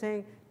calling and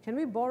saying, can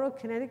we borrow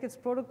Connecticut's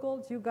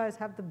protocols? You guys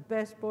have the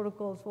best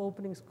protocols for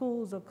opening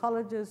schools or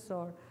colleges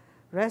or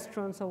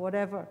restaurants or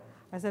whatever.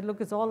 I said,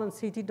 look, it's all on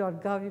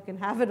ct.gov. You can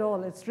have it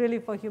all. It's really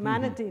for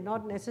humanity,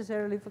 not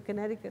necessarily for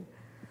Connecticut.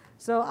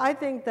 So I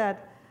think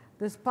that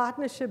this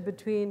partnership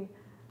between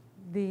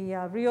the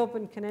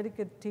Reopen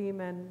Connecticut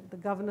team and the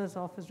governor's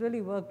office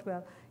really worked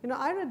well.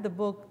 I read the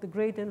book, The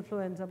Great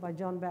Influenza by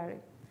John Barry.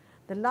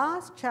 The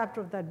last chapter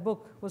of that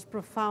book was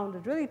profound.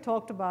 It really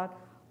talked about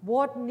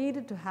what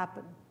needed to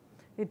happen.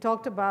 It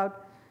talked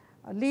about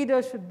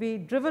leaders should be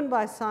driven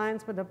by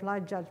science but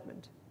apply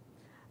judgment.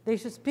 They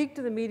should speak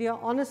to the media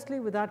honestly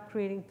without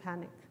creating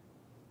panic.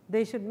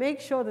 They should make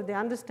sure that they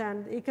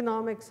understand the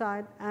economic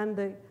side and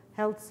the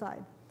health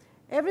side.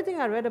 Everything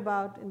I read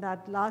about in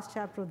that last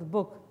chapter of the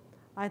book,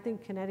 I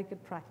think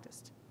Connecticut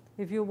practiced.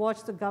 If you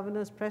watch the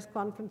governor's press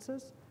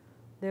conferences,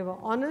 they were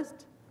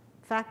honest,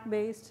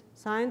 fact-based,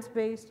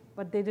 science-based,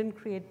 but they didn't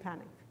create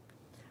panic.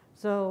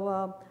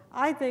 So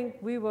I think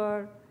we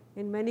were,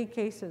 in many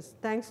cases,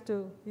 thanks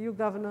to you,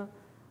 Governor,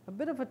 a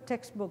bit of a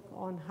textbook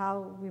on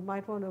how we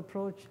might want to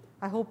approach.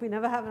 I hope we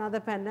never have another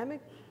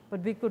pandemic,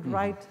 but we could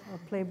write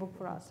a playbook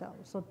for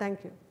ourselves. So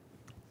thank you.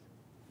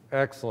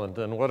 Excellent,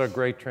 and what a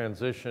great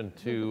transition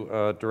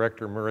to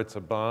Director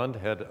Maritza Bond,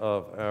 head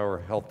of our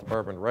health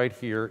department right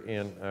here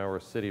in our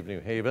city of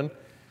New Haven.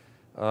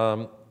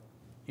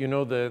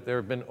 There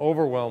have been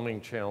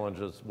overwhelming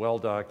challenges, well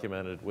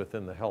documented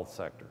within the health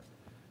sector.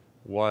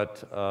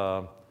 What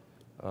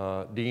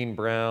Dean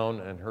Brown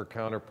and her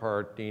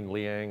counterpart, Dean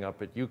Liang,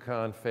 up at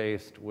UConn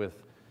faced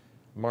with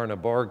Marna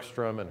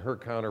Borgstrom and her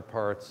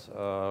counterparts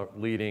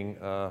leading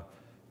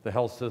the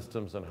health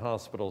systems and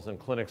hospitals and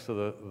clinics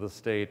of the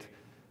state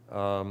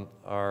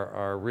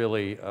are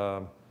really,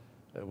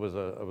 it was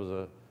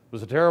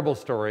a terrible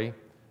story.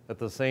 At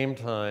the same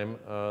time,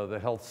 the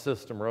health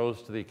system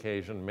rose to the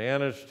occasion,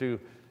 managed to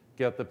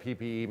get the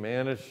PPE,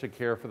 managed to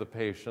care for the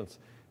patients,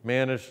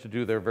 managed to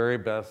do their very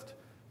best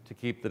to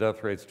keep the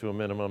death rates to a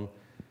minimum.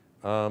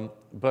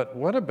 But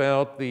what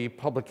about the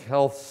public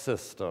health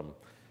system?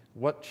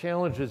 What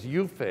challenges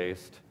you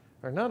faced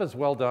are not as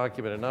well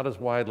documented, not as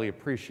widely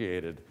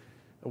appreciated.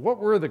 What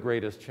were the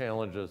greatest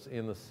challenges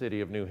in the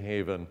city of New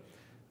Haven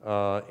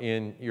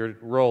in your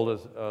role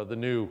as the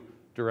new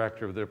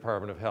director of the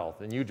Department of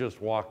Health? And you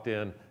just walked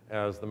in,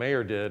 as the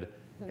mayor did,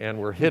 and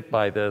were hit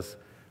by this.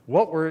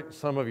 What were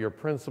some of your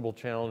principal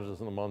challenges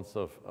in the months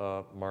of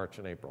March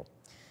and April?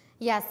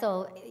 Yeah,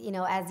 so,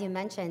 as you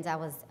mentioned, I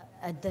was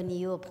the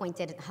new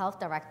appointed health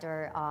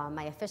director.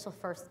 My official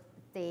first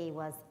day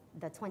was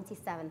the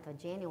 27th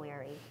of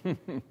January,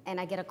 and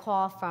I get a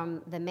call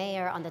from the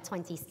mayor on the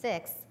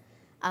 26th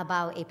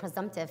about a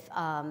presumptive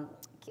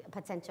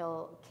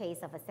potential case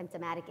of a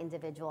symptomatic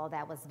individual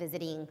that was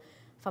visiting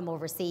from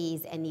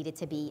overseas and needed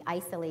to be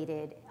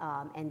isolated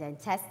and then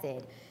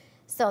tested.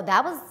 So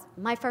that was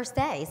my first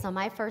day. So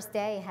my first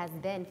day has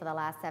been for the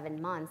last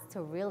 7 months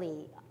to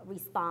really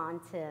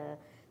respond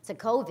to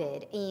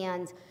COVID.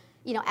 And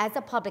you know, as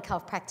a public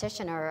health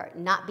practitioner,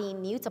 not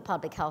being new to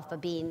public health,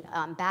 but being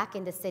back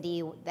in the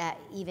city that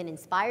even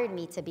inspired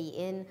me to be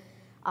in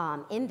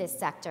this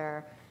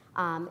sector,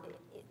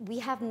 we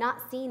have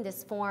not seen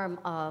this form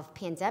of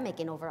pandemic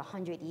in over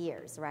 100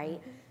 years, right?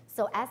 Mm-hmm.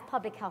 So as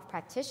public health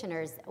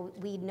practitioners,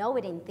 we know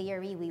it in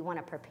theory, we want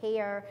to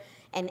prepare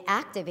and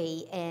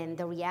activate, and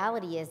the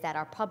reality is that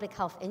our public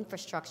health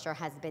infrastructure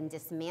has been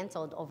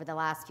dismantled over the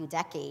last few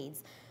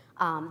decades,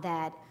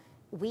 that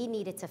we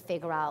needed to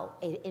figure out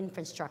an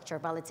infrastructure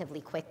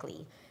relatively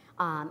quickly.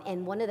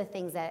 And one of the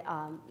things that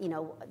you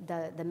know,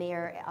 the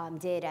mayor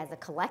did as a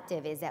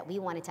collective is that we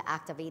wanted to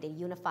activate a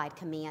unified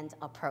command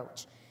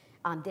approach.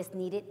 This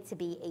needed to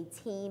be a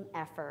team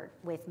effort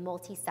with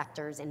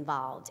multi-sectors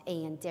involved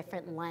and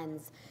different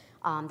lens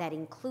that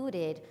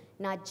included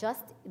not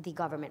just the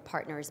government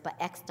partners, but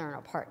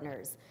external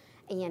partners,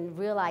 and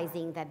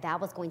realizing that that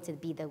was going to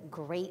be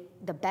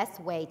the best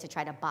way to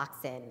try to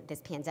box in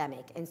this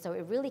pandemic. And so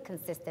it really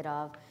consisted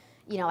of,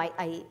 you know,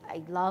 I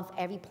love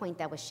every point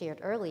that was shared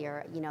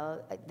earlier. You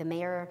know, the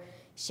mayor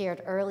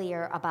shared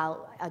earlier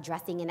about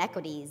addressing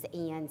inequities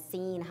and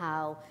seeing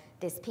how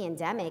this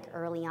pandemic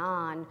early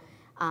on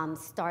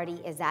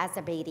started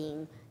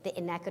exacerbating the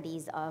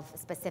inequities of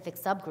specific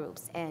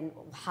subgroups, and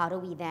how do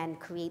we then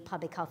create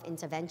public health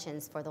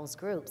interventions for those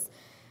groups?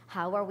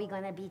 How are we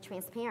going to be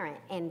transparent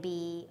and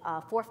be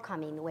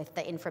forthcoming with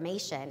the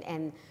information?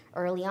 And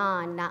early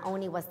on, not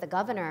only was the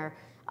governor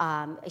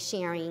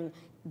sharing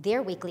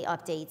their weekly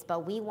updates,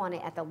 but we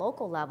wanted at the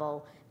local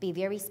level be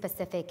very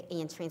specific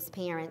and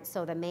transparent.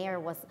 So the mayor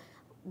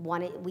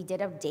we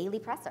did a daily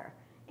presser,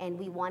 and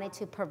we wanted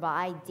to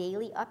provide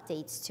daily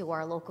updates to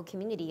our local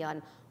community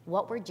on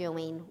what we're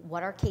doing,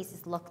 what our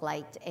cases look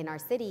like in our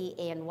city,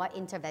 and what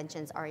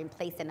interventions are in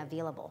place and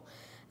available.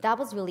 That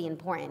was really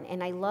important,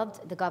 and I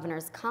loved the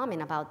governor's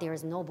comment about there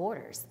is no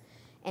borders.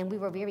 And we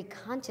were very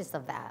conscious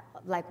of that,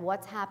 like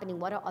what's happening,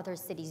 what are other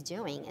cities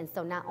doing? And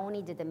so not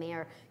only did the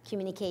mayor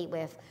communicate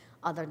with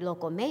other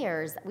local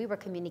mayors, we were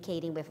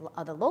communicating with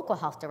other local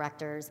health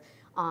directors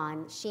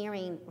on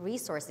sharing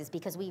resources,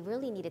 because we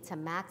really needed to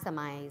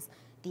maximize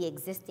the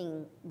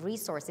existing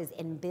resources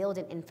and build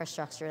an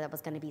infrastructure that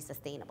was going to be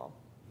sustainable.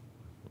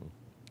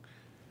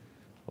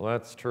 Well,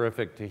 that's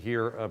terrific to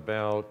hear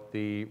about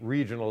the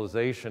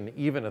regionalization,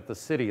 even at the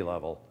city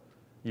level.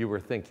 You were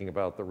thinking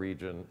about the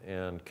region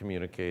and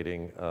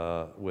communicating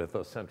with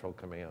a central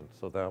command,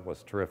 so that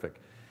was terrific.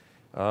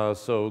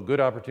 So good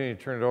opportunity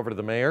to turn it over to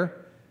the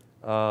mayor.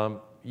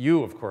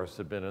 You, of course,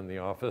 had been in the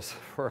office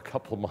for a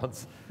couple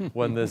months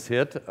when this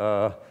hit.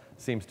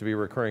 Seems to be a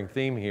recurring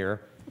theme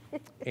here.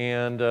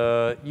 And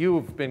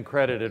you've been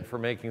credited for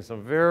making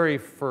some very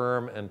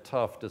firm and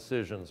tough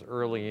decisions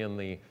early in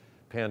the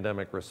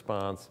pandemic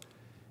response,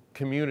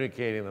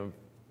 communicating them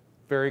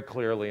very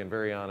clearly and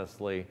very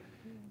honestly.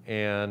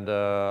 And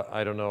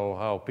I don't know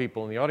how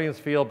people in the audience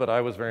feel, but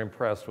I was very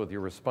impressed with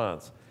your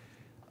response.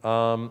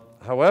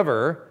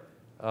 However,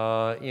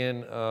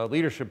 in a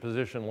leadership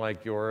position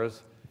like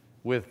yours,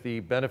 with the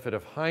benefit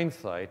of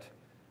hindsight,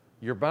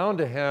 you're bound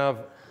to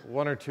have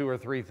 1 or 2 or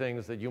 3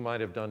 things that you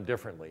might have done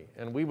differently.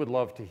 And we would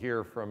love to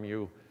hear from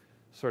you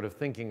sort of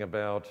thinking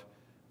about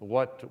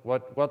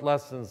what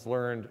lessons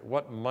learned,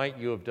 what might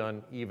you have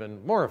done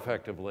even more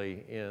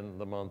effectively in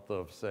the month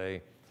of,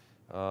 say,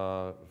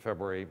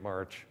 February,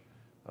 March,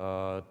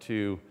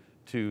 to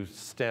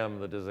stem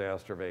the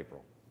disaster of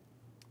April?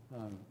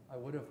 I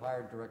would have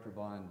hired Director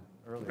Bond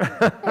earlier.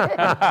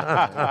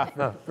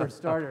 For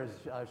starters,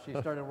 she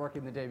started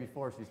working the day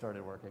before she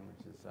started working,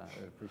 which is,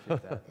 I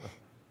appreciate that.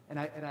 And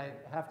I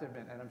have to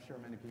admit, and I'm sure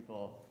many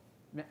people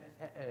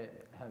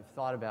have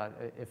thought about,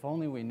 if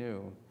only we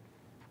knew.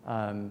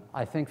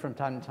 I think from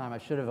time to time I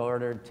should have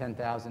ordered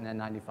 10,000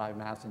 N95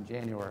 masks in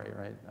January,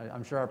 right?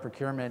 I'm sure our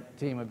procurement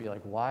team would be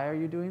like, why are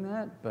you doing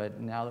that? But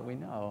now that we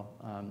know,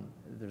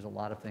 there's a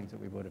lot of things that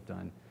we would have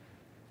done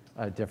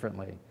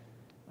differently.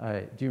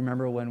 Do you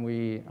remember when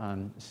we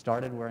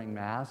started wearing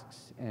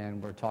masks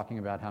and we're talking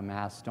about how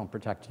masks don't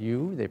protect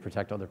you, they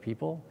protect other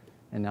people?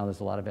 And now there's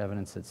a lot of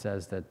evidence that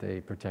says that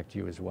they protect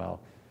you as well.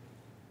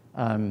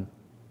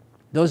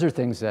 Those are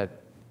things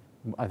that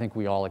I think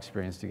we all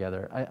experience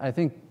together. I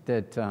think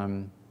that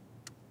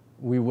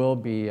we will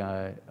be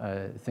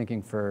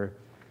thinking for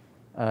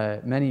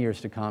many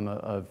years to come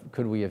of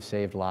could we have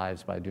saved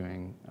lives by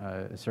doing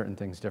certain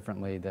things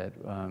differently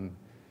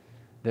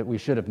that we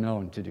should have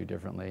known to do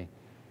differently.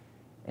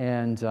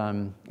 And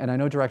I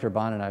know Director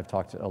Bond and I have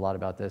talked a lot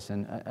about this,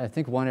 and I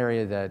think one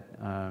area that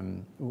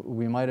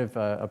we might have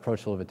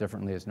approached a little bit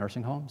differently is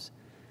nursing homes.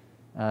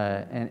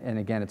 And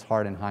again, it's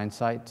hard in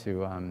hindsight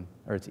to,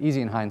 or it's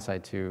easy in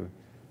hindsight to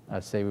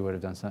say we would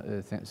have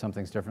done some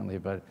things differently,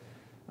 but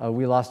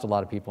we lost a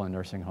lot of people in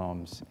nursing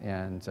homes.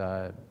 And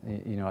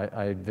you know,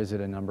 I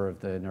visit a number of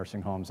the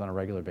nursing homes on a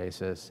regular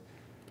basis.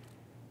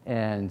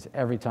 And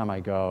every time I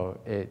go,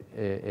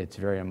 it's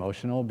very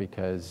emotional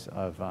because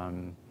of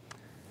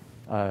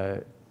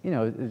you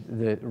know,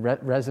 the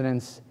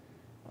residents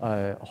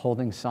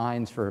holding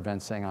signs for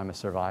events saying I'm a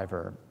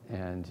survivor,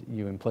 and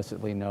you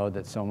implicitly know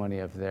that so many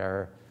of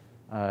their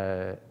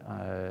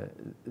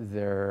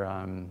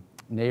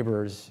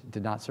neighbors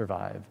did not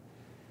survive.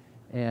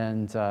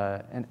 And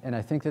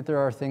I think that there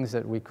are things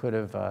that we could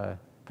have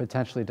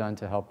potentially done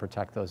to help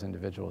protect those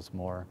individuals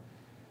more.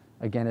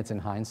 Again, it's in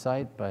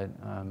hindsight, but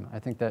I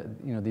think that,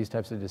 you know, these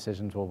types of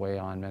decisions will weigh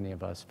on many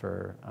of us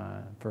for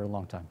a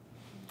long time.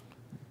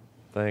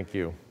 Thank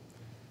you.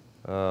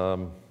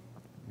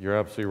 You're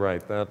absolutely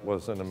right. That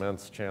was an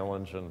immense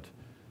challenge, and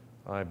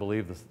I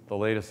believe the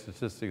latest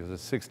statistic is that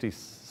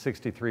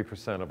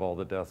 63% of all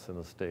the deaths in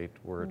the state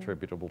were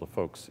attributable to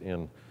folks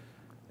in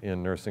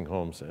nursing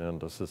homes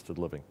and assisted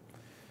living.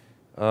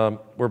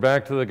 We're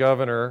back to the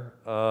governor.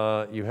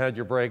 You had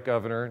your break,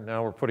 Governor.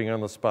 Now we're putting you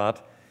on the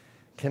spot.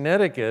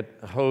 Connecticut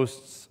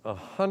hosts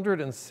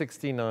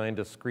 169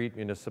 discrete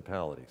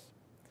municipalities.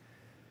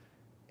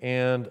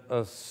 And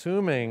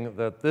assuming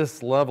that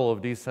this level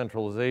of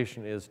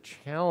decentralization is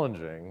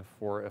challenging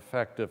for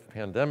effective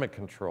pandemic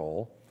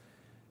control,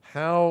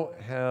 how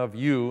have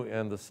you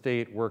and the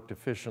state worked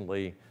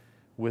efficiently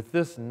with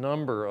this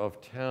number of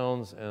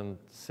towns and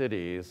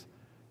cities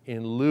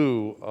in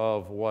lieu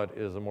of what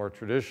is a more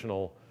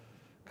traditional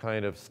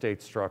kind of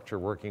state structure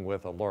working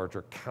with a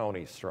larger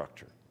county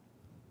structure?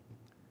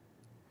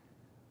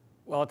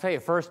 Well, I'll tell you,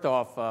 first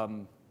off,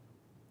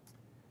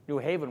 New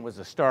Haven was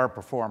a star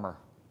performer.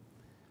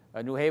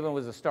 New Haven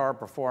was a star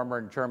performer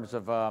in terms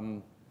of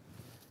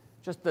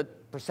just the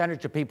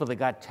percentage of people that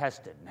got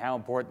tested and how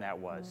important that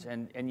was.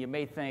 And you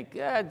may think,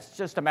 it's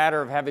just a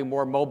matter of having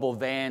more mobile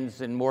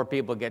vans and more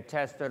people get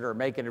tested, or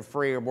making it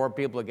free or more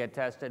people get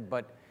tested,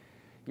 but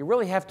you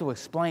really have to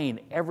explain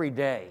every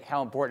day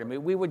how important. I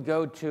mean, we would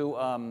go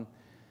to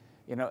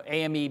you know,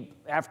 AME,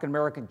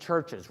 African-American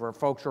churches, where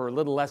folks are a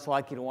little less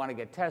likely to want to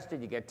get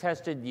tested. You get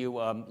tested, you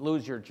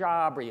lose your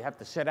job, or you have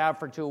to sit out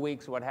for 2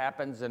 weeks. What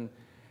happens? And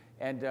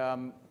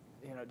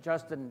you know,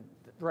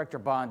 Director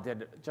Bond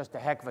did just a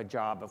heck of a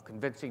job of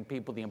convincing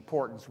people the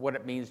importance, what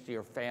it means to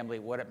your family,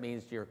 what it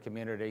means to your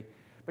community.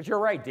 But you're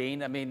right,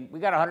 Dean. I mean, we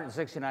got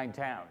 169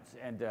 towns,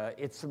 and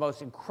it's the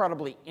most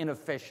incredibly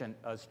inefficient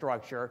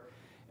structure.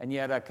 And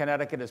yet,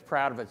 Connecticut is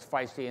proud of its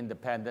feisty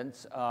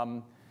independence.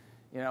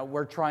 You know,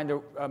 we're trying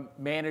to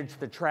manage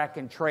the track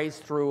and trace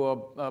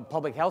through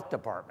public health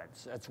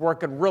departments. It's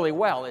working really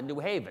well in New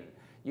Haven.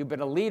 You've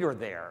been a leader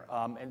there.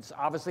 And so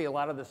obviously, a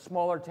lot of the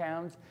smaller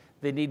towns,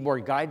 they need more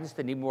guidance,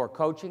 they need more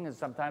coaching, and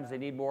sometimes they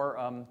need more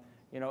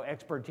you know,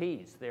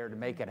 expertise there to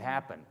make it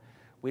happen.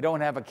 We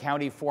don't have a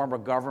county form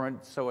of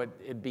government, so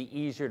it'd be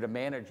easier to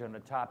manage on a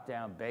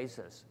top-down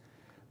basis.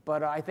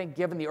 But I think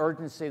given the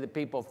urgency that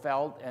people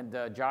felt and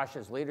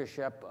Josh's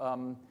leadership,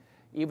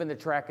 even the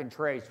track and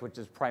trace, which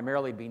is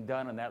primarily being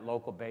done on that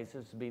local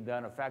basis, is being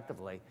done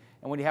effectively.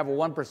 And when you have a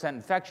 1%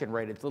 infection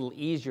rate, it's a little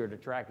easier to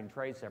track and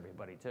trace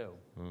everybody, too.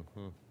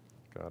 Mm-hmm.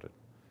 Got it.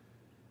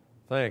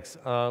 Thanks.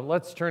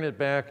 Let's turn it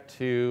back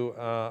to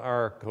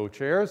our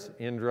co-chairs,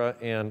 Indra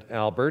and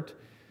Albert.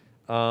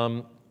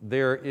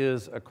 There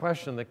is a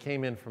question that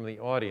came in from the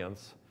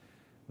audience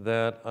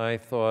that I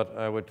thought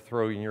I would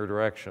throw in your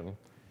direction.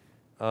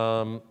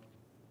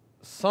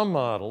 Some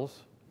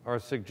models are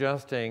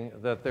suggesting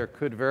that there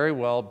could very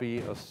well be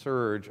a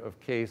surge of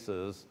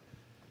cases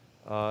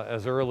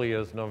as early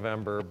as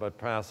November, but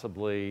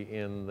possibly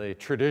in the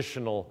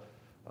traditional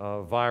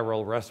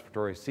viral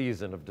respiratory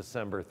season of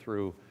December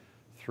through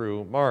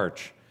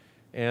March.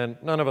 And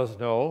none of us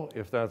know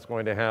if that's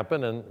going to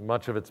happen, and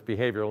much of it's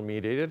behavioral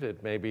mediated.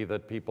 It may be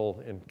that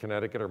people in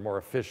Connecticut are more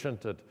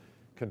efficient at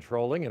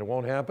controlling and it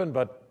won't happen,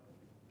 but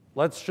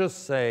let's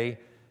just say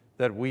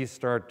that we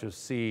start to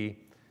see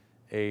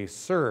a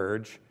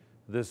surge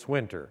this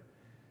winter.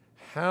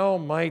 How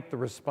might the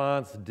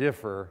response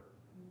differ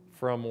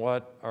from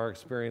what our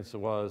experience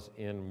was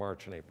in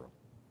March and April?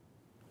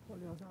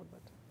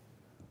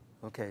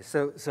 Okay,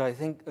 so I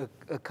think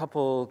a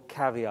couple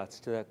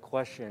caveats to that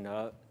question.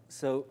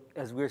 So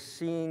as we're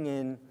seeing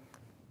in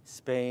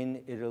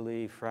Spain,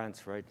 Italy,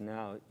 France right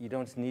now, you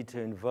don't need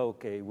to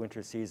invoke a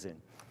winter season,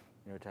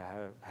 you know, to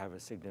have a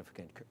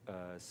significant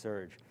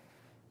surge.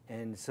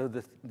 And so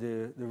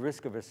the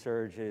risk of a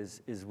surge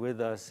is with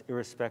us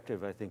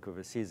irrespective, I think, of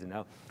a season.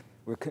 Now,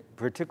 we're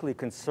particularly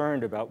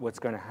concerned about what's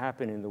going to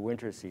happen in the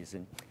winter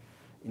season.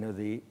 You know,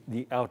 the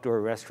outdoor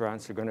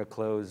restaurants are going to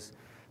close.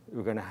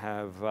 We're going to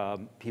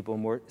have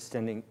people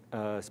spending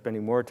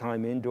more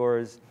time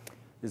indoors.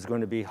 There's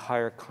going to be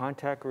higher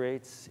contact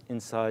rates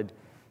inside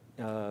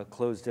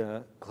closed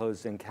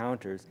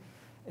encounters.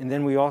 And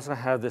then we also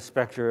have the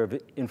specter of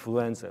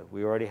influenza.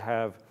 We already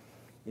have,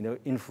 you know,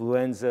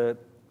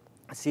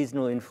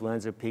 seasonal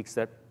influenza peaks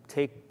that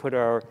put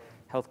our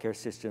healthcare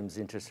systems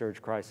into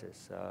surge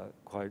crisis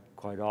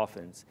quite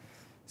often.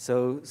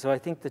 So I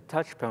think the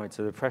touch points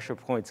or the pressure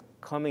points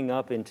coming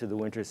up into the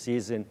winter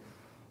season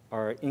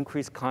are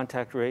increased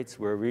contact rates.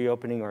 We're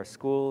reopening our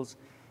schools.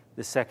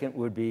 The second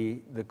would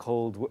be the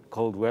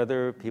cold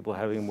weather, people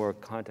having more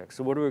contact.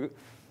 So what are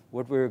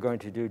what we were going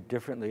to do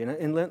differently.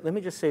 And let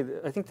me just say,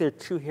 that I think there are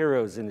two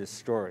heroes in this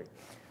story.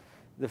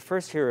 The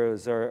first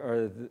heroes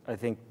are, I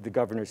think, the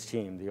governor's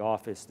team, the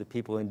office, the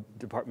people in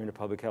Department of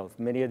Public Health.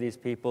 Many of these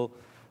people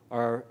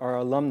are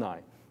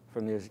alumni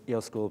from the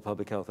Yale School of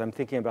Public Health. I'm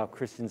thinking about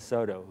Kristen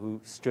Soto, who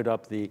stood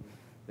up the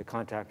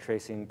contact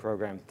tracing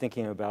program,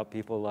 thinking about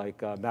people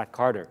like Matt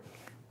Carter,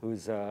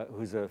 who's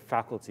a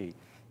faculty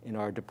in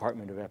our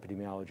Department of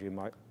Epidemiology and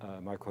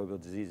Microbial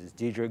Diseases.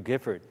 Deidre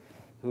Gifford,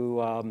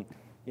 who,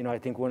 I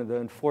think one of the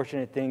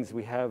unfortunate things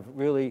we have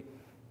really,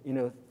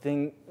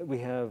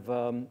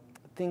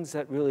 things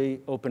that really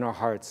open our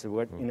hearts to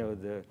what,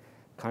 the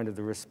kind of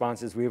the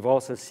responses. We've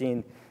also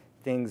seen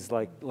things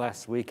like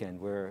last weekend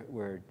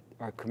where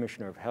our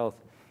Commissioner of Health,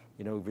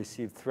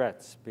 received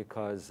threats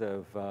because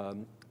of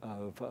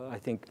I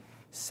think,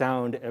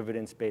 sound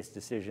evidence-based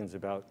decisions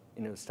about,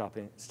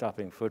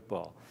 stopping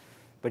football.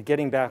 But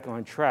getting back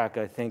on track,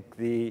 I think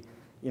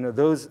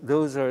those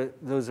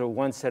are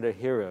one set of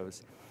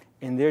heroes,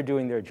 and they're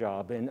doing their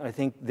job. And I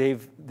think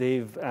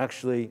they've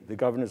actually, the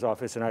governor's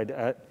office, and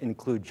I'd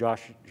include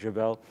Josh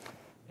Javel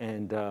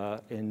and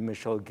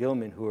Michelle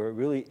Gilman, who are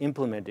really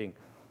implementing,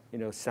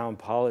 sound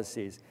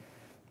policies.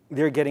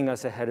 They're getting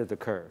us ahead of the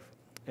curve.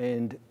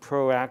 And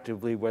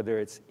proactively, whether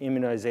it's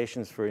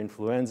immunizations for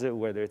influenza,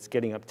 whether it's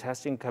getting up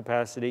testing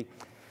capacity,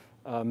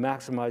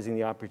 maximizing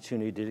the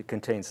opportunity to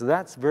contain. So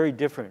that's very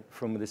different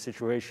from the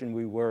situation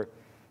we were,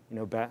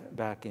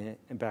 back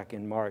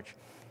in March.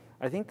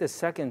 I think the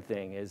second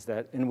thing is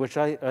that, in which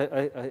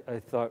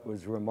I thought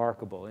was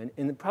remarkable,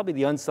 and probably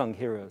the unsung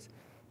heroes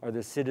are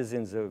the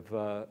citizens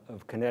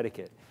of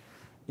Connecticut.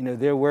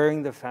 They're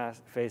wearing the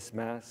face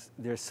masks,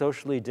 they're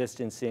socially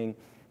distancing.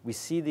 We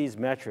see these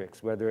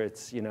metrics, whether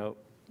it's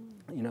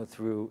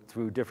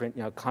through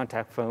different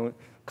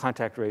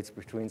contact rates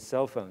between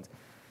cell phones.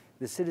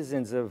 The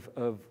citizens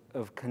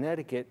of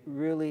Connecticut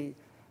really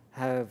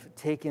have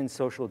taken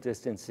social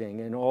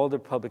distancing and all the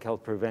public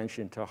health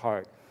prevention to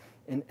heart.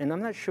 And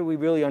I'm not sure we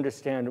really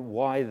understand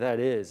why that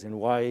is and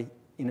why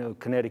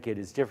Connecticut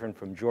is different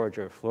from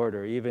Georgia or Florida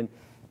or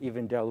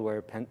even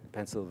Delaware,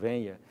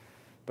 Pennsylvania.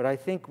 But I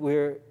think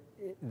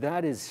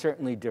that is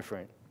certainly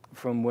different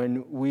from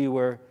when we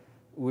were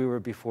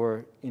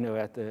before,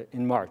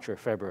 in March or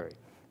February,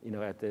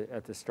 at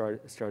the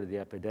start of the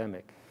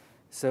epidemic.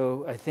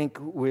 So I think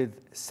with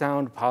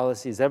sound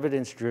policies,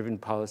 evidence-driven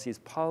policies,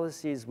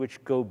 policies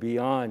which go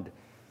beyond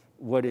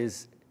what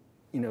is,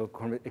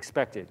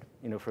 expected,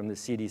 from the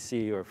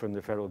CDC or from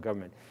the federal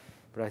government.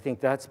 But I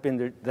think that's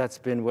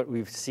been what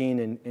we've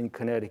seen in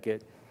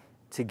Connecticut,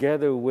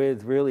 together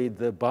with really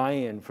the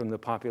buy-in from the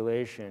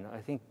population. I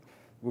think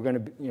we're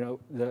going to,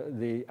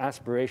 the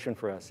aspiration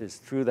for us is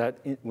through that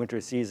winter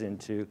season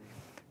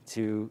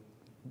to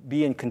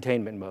be in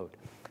containment mode,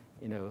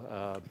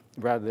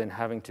 rather than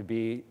having to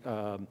be,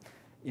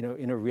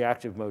 in a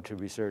reactive mode to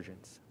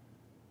resurgence.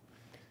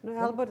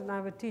 Albert and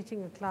I were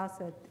teaching a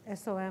class at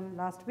SOM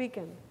last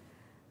weekend,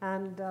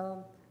 and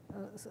a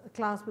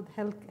class with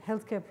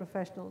healthcare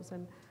professionals.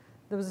 And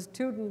there was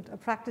a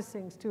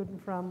practicing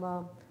student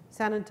from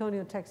San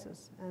Antonio,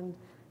 Texas. And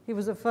he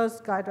was the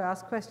first guy to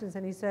ask questions,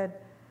 and he said,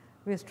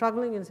 "We're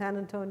struggling in San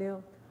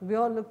Antonio. We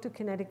all look to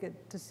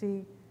Connecticut to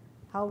see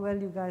how well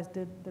you guys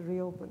did the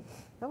reopen."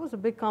 That was a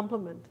big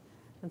compliment.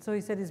 And so he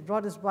said he's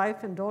brought his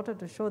wife and daughter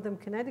to show them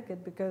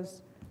Connecticut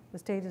because the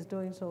state is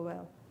doing so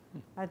well.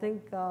 I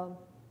think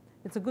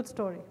it's a good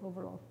story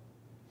overall.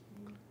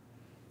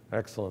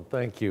 Excellent,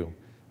 thank you.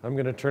 I'm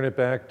going to turn it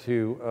back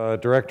to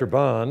Director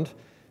Bond.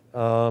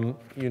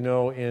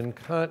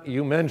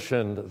 You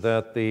mentioned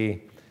that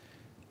the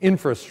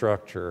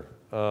infrastructure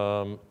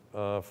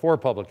for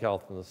public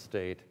health in the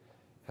state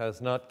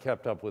has not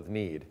kept up with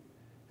need,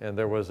 and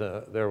there was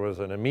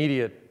an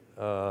immediate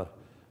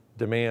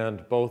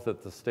demand both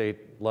at the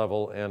state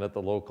level and at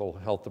the local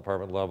health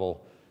department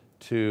level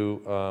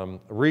to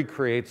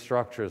recreate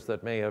structures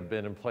that may have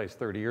been in place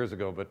 30 years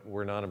ago but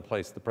were not in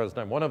place at the present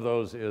time. One of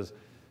those is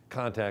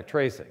contact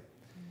tracing.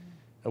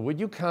 Would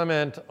you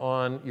comment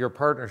on your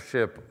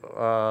partnership,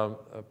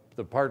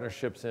 the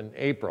partnerships in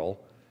April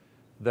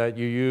that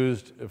you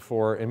used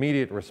for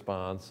immediate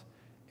response,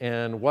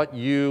 and what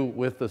you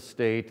with the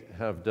state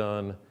have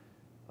done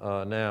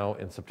now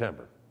in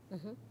September?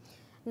 Mm-hmm.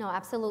 No,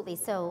 absolutely.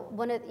 So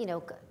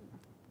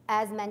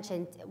as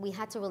mentioned, we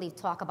had to really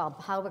talk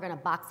about how we're going to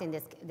box in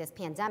this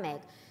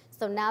pandemic.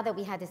 So now that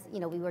we had this, we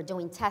were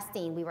doing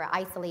testing, we were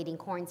isolating,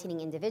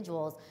 quarantining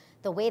individuals,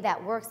 the way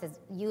that works is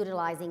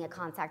utilizing a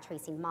contact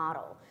tracing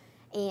model.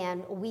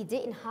 And we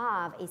didn't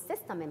have a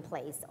system in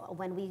place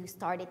when we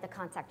started the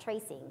contact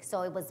tracing.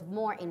 So it was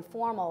more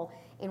informal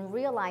in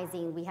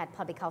realizing we had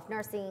public health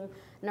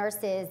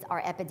nurses,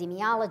 our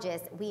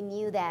epidemiologists. We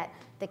knew that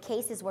the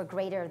cases were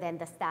greater than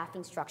the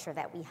staffing structure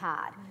that we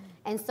had.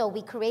 And so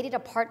we created a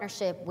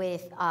partnership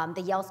with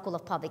the Yale School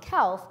of Public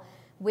Health,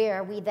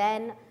 where we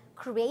then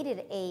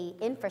created a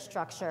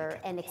infrastructure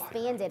and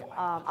expanded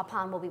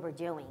upon what we were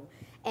doing.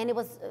 And it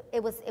was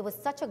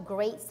such a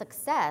great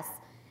success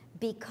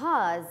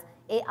because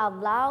it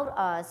allowed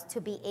us to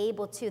be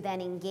able to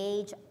then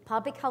engage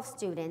public health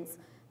students,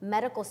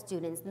 medical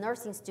students,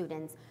 nursing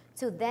students,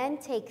 to then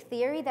take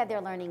theory that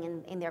they're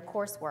learning in their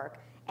coursework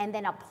and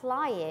then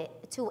apply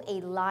it to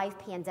a live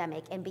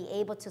pandemic and be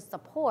able to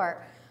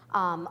support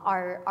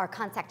our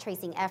contact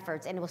tracing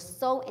efforts. And it was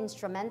so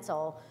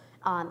instrumental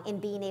in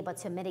being able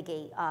to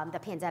mitigate the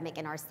pandemic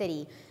in our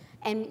city.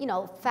 And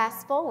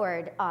fast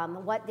forward,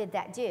 what did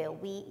that do?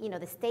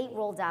 The state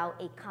rolled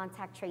out a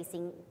contact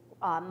tracing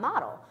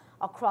model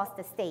across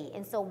the state.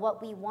 And so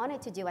what we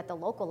wanted to do at the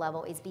local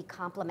level is be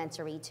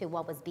complementary to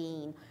what was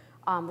being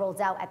rolled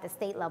out at the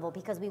state level,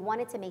 because we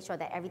wanted to make sure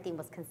that everything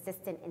was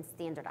consistent and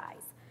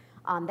standardized.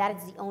 That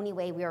is the only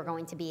way we are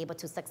going to be able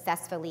to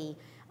successfully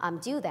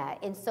do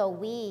that. And so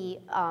we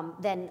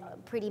then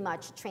pretty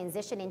much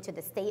transition into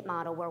the state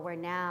model, where we're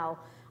now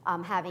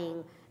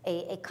having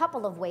a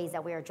couple of ways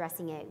that we're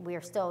addressing it.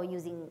 We're still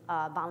using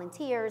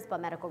volunteers, but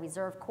Medical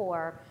Reserve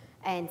Corps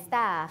and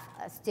staff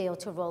still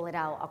to roll it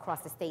out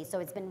across the state. So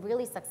it's been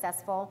really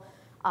successful.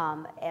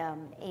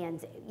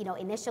 And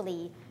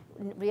initially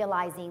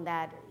realizing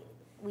that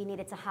we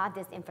needed to have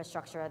this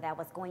infrastructure that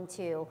was going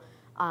to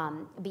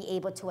be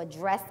able to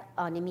address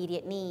an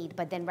immediate need,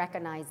 but then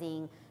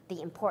recognizing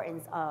the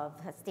importance of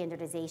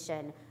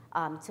standardization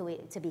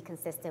to be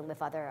consistent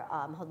with other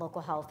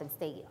local health and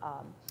state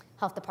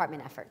health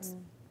department efforts.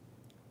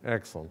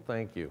 Excellent,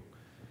 thank you.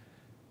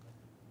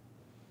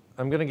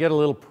 I'm going to get a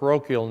little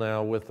parochial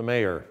now with the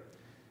mayor.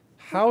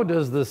 How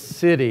does the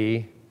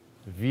city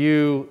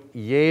view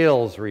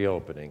Yale's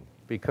reopening?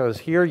 Because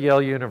here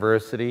Yale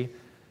University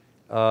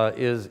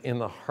is in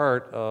the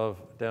heart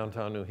of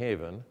downtown New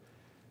Haven,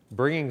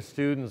 bringing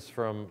students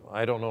from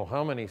I don't know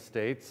how many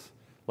states,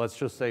 let's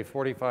just say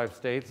 45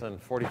 states and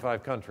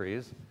 45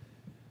 countries,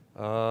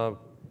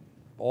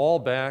 all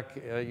back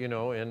in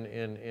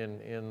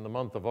the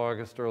month of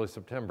August, early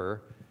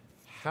September.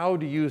 How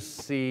do you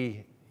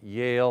see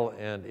Yale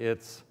and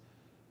its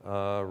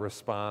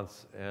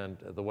response and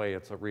the way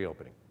it's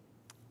reopening?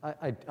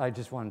 I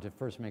just wanted to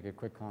first make a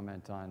quick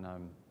comment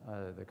on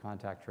the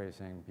contact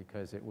tracing,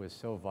 because it was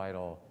so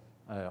vital,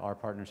 our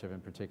partnership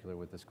in particular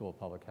with the School of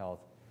Public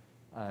Health,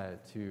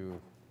 to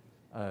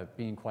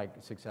being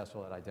quite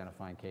successful at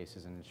identifying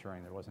cases and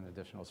ensuring there wasn't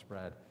additional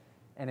spread.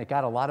 And it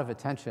got a lot of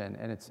attention,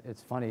 and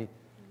it's funny,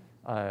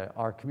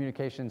 our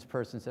communications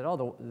person said,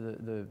 oh,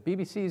 the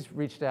BBC's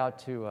reached out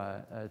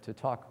to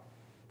talk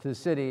to the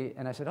city,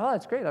 and I said, oh,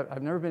 that's great,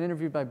 I've never been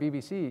interviewed by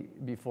BBC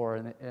before,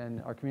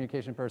 and our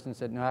communication person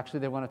said, no, actually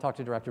they want to talk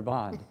to Director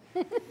Bond.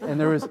 And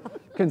there was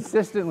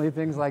consistently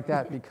things like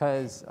that,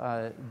 because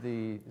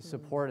the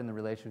support and the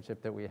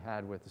relationship that we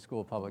had with the School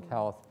of Public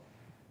Health,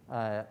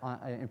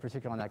 in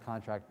particular on that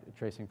contract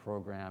tracing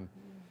program,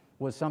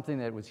 was something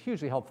that was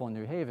hugely helpful in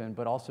New Haven,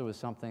 but also was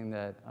something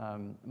that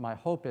my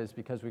hope is,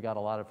 because we got a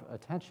lot of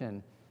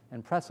attention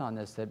and press on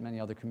this, that many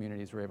other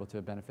communities were able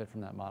to benefit from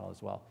that model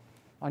as well.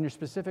 On your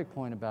specific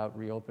point about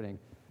reopening,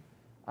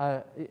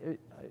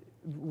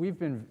 we've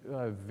been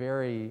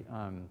very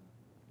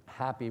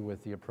happy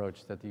with the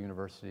approach that the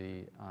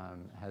university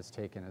has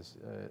taken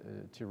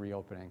to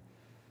reopening.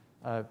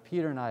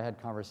 Peter and I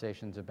had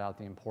conversations about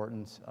the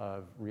importance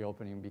of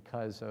reopening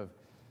because of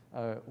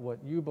what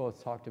you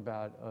both talked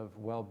about of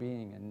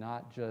well-being, and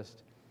not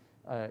just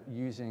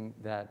using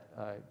that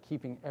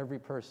keeping every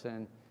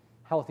person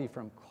healthy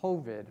from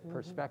COVID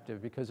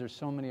perspective, because there's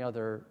so many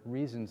other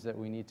reasons that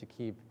we need to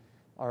keep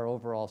our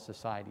overall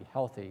society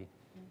healthy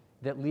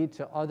that lead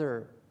to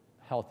other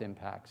health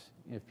impacts.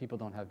 If people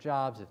don't have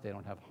jobs, if they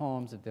don't have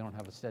homes, if they don't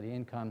have a steady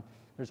income,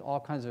 there's all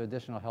kinds of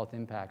additional health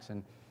impacts.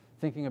 And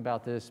thinking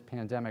about this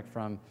pandemic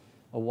from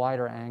a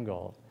wider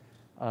angle,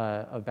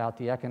 about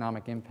the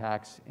economic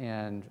impacts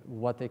and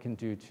what they can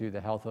do to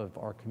the health of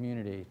our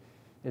community,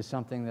 is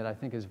something that I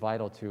think is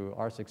vital to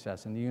our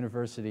success. And the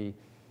university,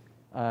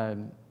 I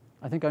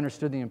think,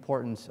 understood the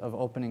importance of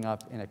opening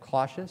up in a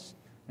cautious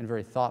and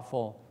very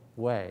thoughtful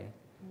way,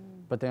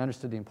 but they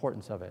understood the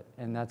importance of it.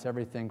 And that's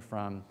everything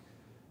from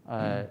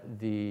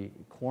the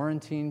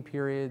quarantine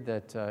period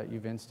that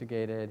you've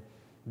instigated,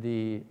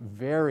 the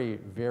very,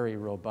 very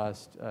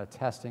robust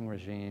testing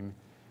regime,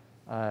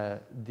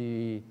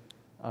 the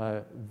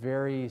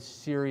very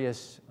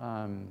serious,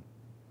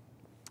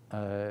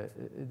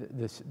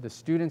 the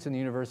students in the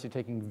university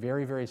taking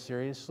very, very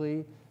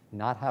seriously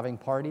not having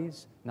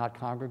parties, not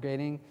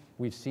congregating.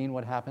 We've seen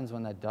what happens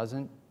when that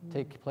doesn't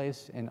take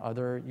place in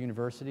other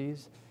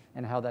universities,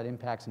 and how that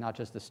impacts not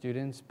just the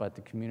students, but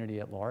the community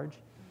at large.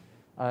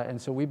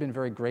 And so we've been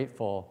very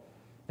grateful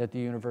that the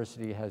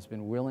university has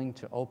been willing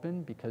to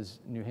open, because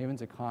New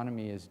Haven's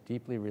economy is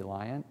deeply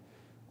reliant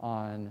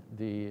on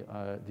the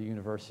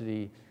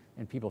university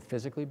and people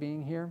physically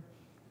being here,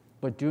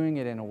 but doing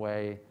it in a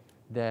way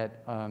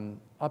that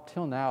up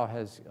till now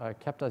has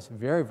kept us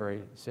very,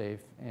 very safe,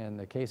 and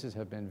the cases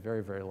have been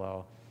very, very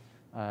low.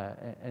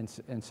 And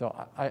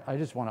so I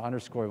just want to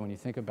underscore, when you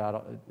think about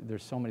it,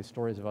 there's so many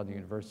stories of other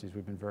universities,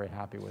 we've been very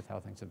happy with how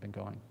things have been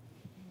going.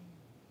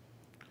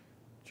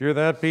 Did you hear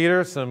that,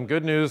 Peter? Some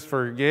good news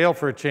for Yale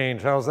for a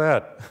change. How's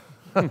that?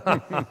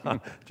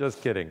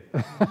 Just kidding.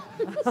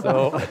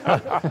 So,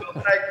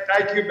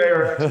 Thank you,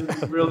 Mayor.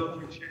 Actually, we really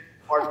appreciate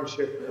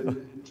partnership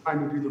and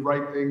trying to do the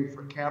right thing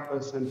for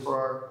campus and for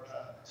our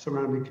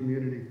surrounding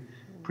community.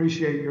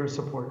 Appreciate your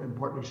support and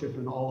partnership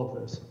in all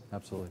of this.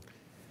 Absolutely.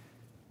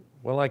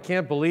 Well, I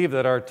can't believe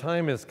that our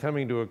time is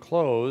coming to a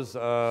close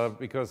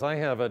because I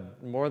have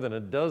more than a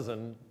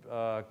dozen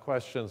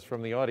questions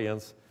from the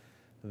audience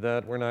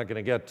that we're not going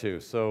to get to.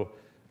 So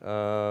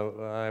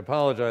I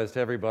apologize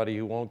to everybody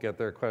who won't get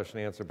their question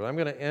answered, but I'm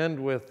going to end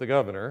with the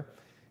governor,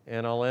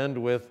 and I'll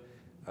end with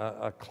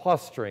a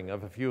clustering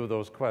of a few of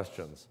those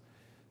questions.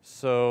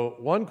 So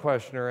one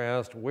questioner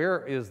asked,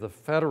 where is the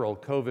federal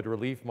COVID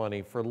relief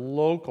money for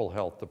local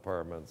health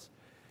departments?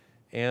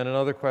 And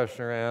another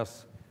questioner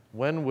asks,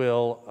 when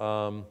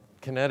will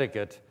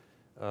Connecticut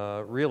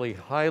really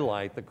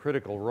highlight the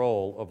critical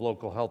role of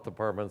local health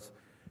departments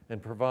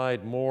and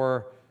provide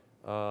more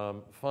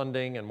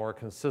funding and more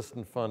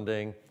consistent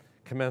funding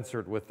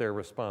commensurate with their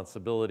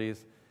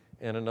responsibilities?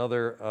 And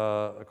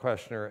another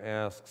questioner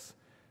asks,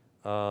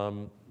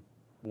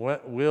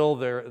 will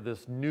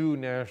this new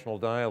national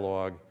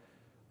dialogue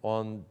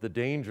on the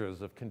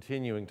dangers of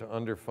continuing to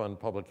underfund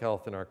public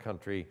health in our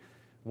country,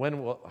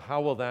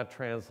 how will that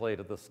translate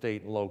at the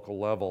state and local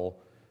level?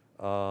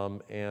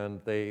 And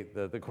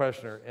the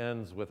questioner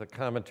ends with a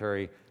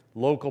commentary,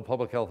 local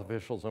public health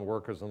officials and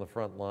workers on the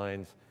front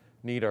lines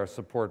need our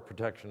support,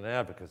 protection, and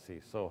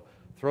advocacy. So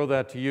throw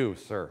that to you,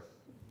 sir.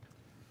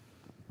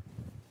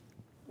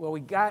 Well, we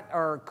got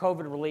our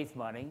COVID relief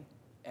money,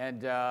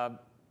 and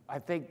I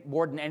think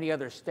more than any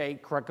other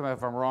state, correct me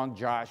if I'm wrong,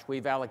 Josh,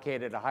 we've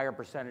allocated a higher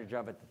percentage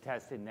of it to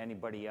testing than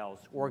anybody else,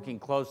 working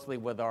closely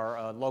with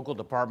our local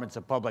departments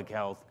of public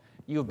health.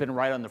 You've been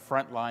right on the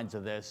front lines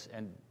of this,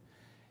 and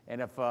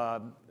if,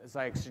 as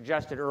I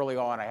suggested early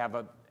on, I have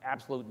an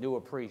absolute new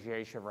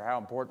appreciation for how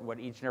important what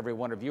each and every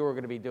one of you are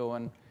going to be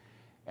doing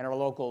in our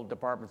local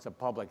departments of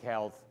public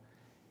health.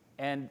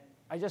 And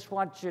I just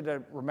want you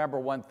to remember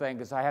one thing,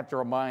 because I have to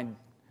remind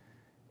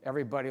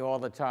everybody all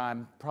the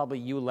time, probably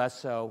you less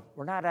so,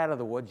 we're not out of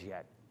the woods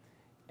yet.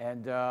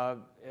 And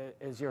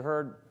as you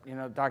heard,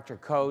 Dr.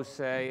 Coe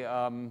say, you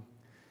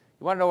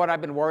want to know what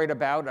I've been worried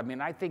about? I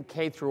mean, I think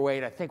K through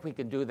 8, I think we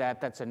can do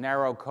that. That's a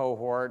narrow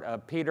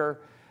cohort.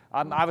 Peter,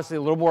 I'm obviously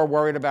a little more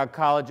worried about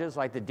colleges.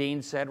 Like the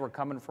dean said, we're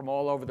coming from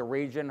all over the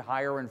region,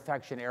 higher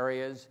infection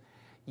areas.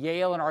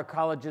 Yale and our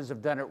colleges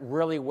have done it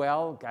really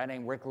well. A guy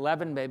named Rick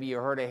Levin, maybe you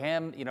heard of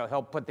him,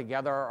 helped put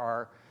together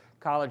our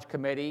college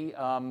committee,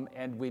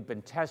 and we've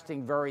been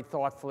testing very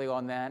thoughtfully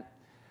on that.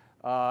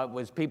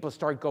 As people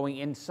start going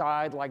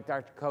inside, like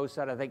Dr. Coe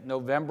said, I think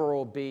November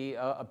will be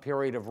a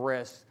period of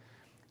risk.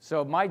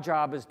 So my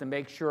job is to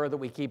make sure that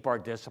we keep our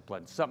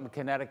discipline, something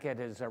Connecticut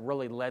has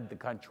really led the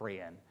country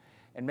in,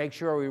 and make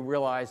sure we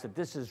realize that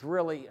this is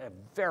really a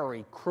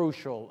very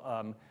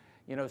crucial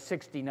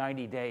 60,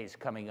 90 days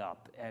coming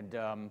up. And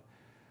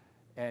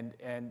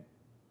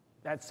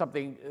that's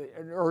something,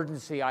 an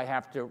urgency I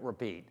have to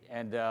repeat.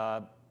 And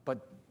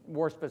but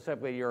more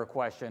specifically to your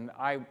question,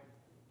 I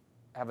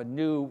have a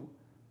new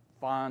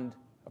fond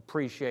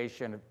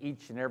appreciation of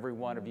each and every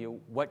one of you,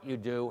 what you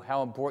do,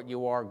 how important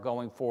you are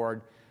going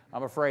forward.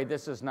 I'm afraid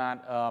this is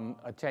not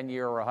a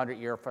 10-year or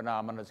 100-year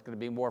phenomenon. It's going to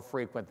be more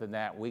frequent than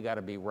that. We got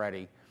to be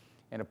ready.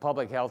 And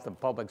public health and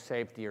public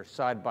safety are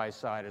side by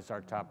side as our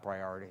top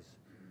priorities.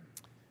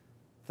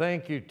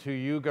 Thank you to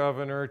you,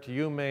 Governor, to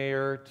you,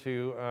 Mayor,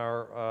 to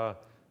our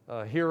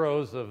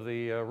heroes of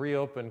the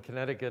Reopen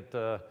Connecticut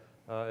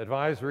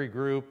Advisory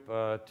Group,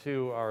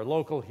 to our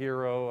local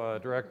hero,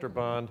 Director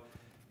Bond.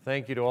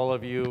 Thank you to all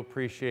of you.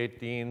 Appreciate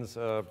Deans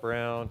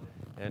Brown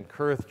and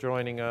Kurth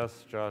joining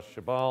us, Josh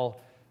Shabal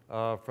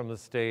from the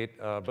state.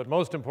 But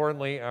most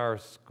importantly, our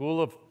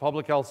School of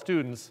Public Health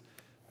students.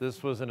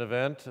 This was an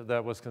event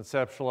that was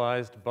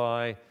conceptualized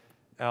by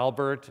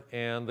Albert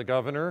and the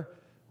Governor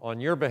on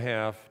your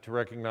behalf to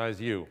recognize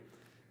you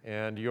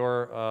and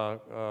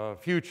your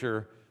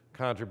future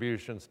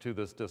contributions to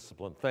this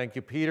discipline. Thank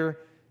you, Peter,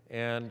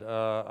 and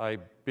I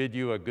bid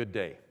you a good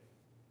day.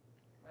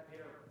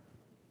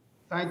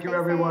 Thank you,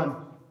 everyone.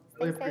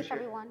 Really Stay safe, appreciate it.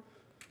 everyone.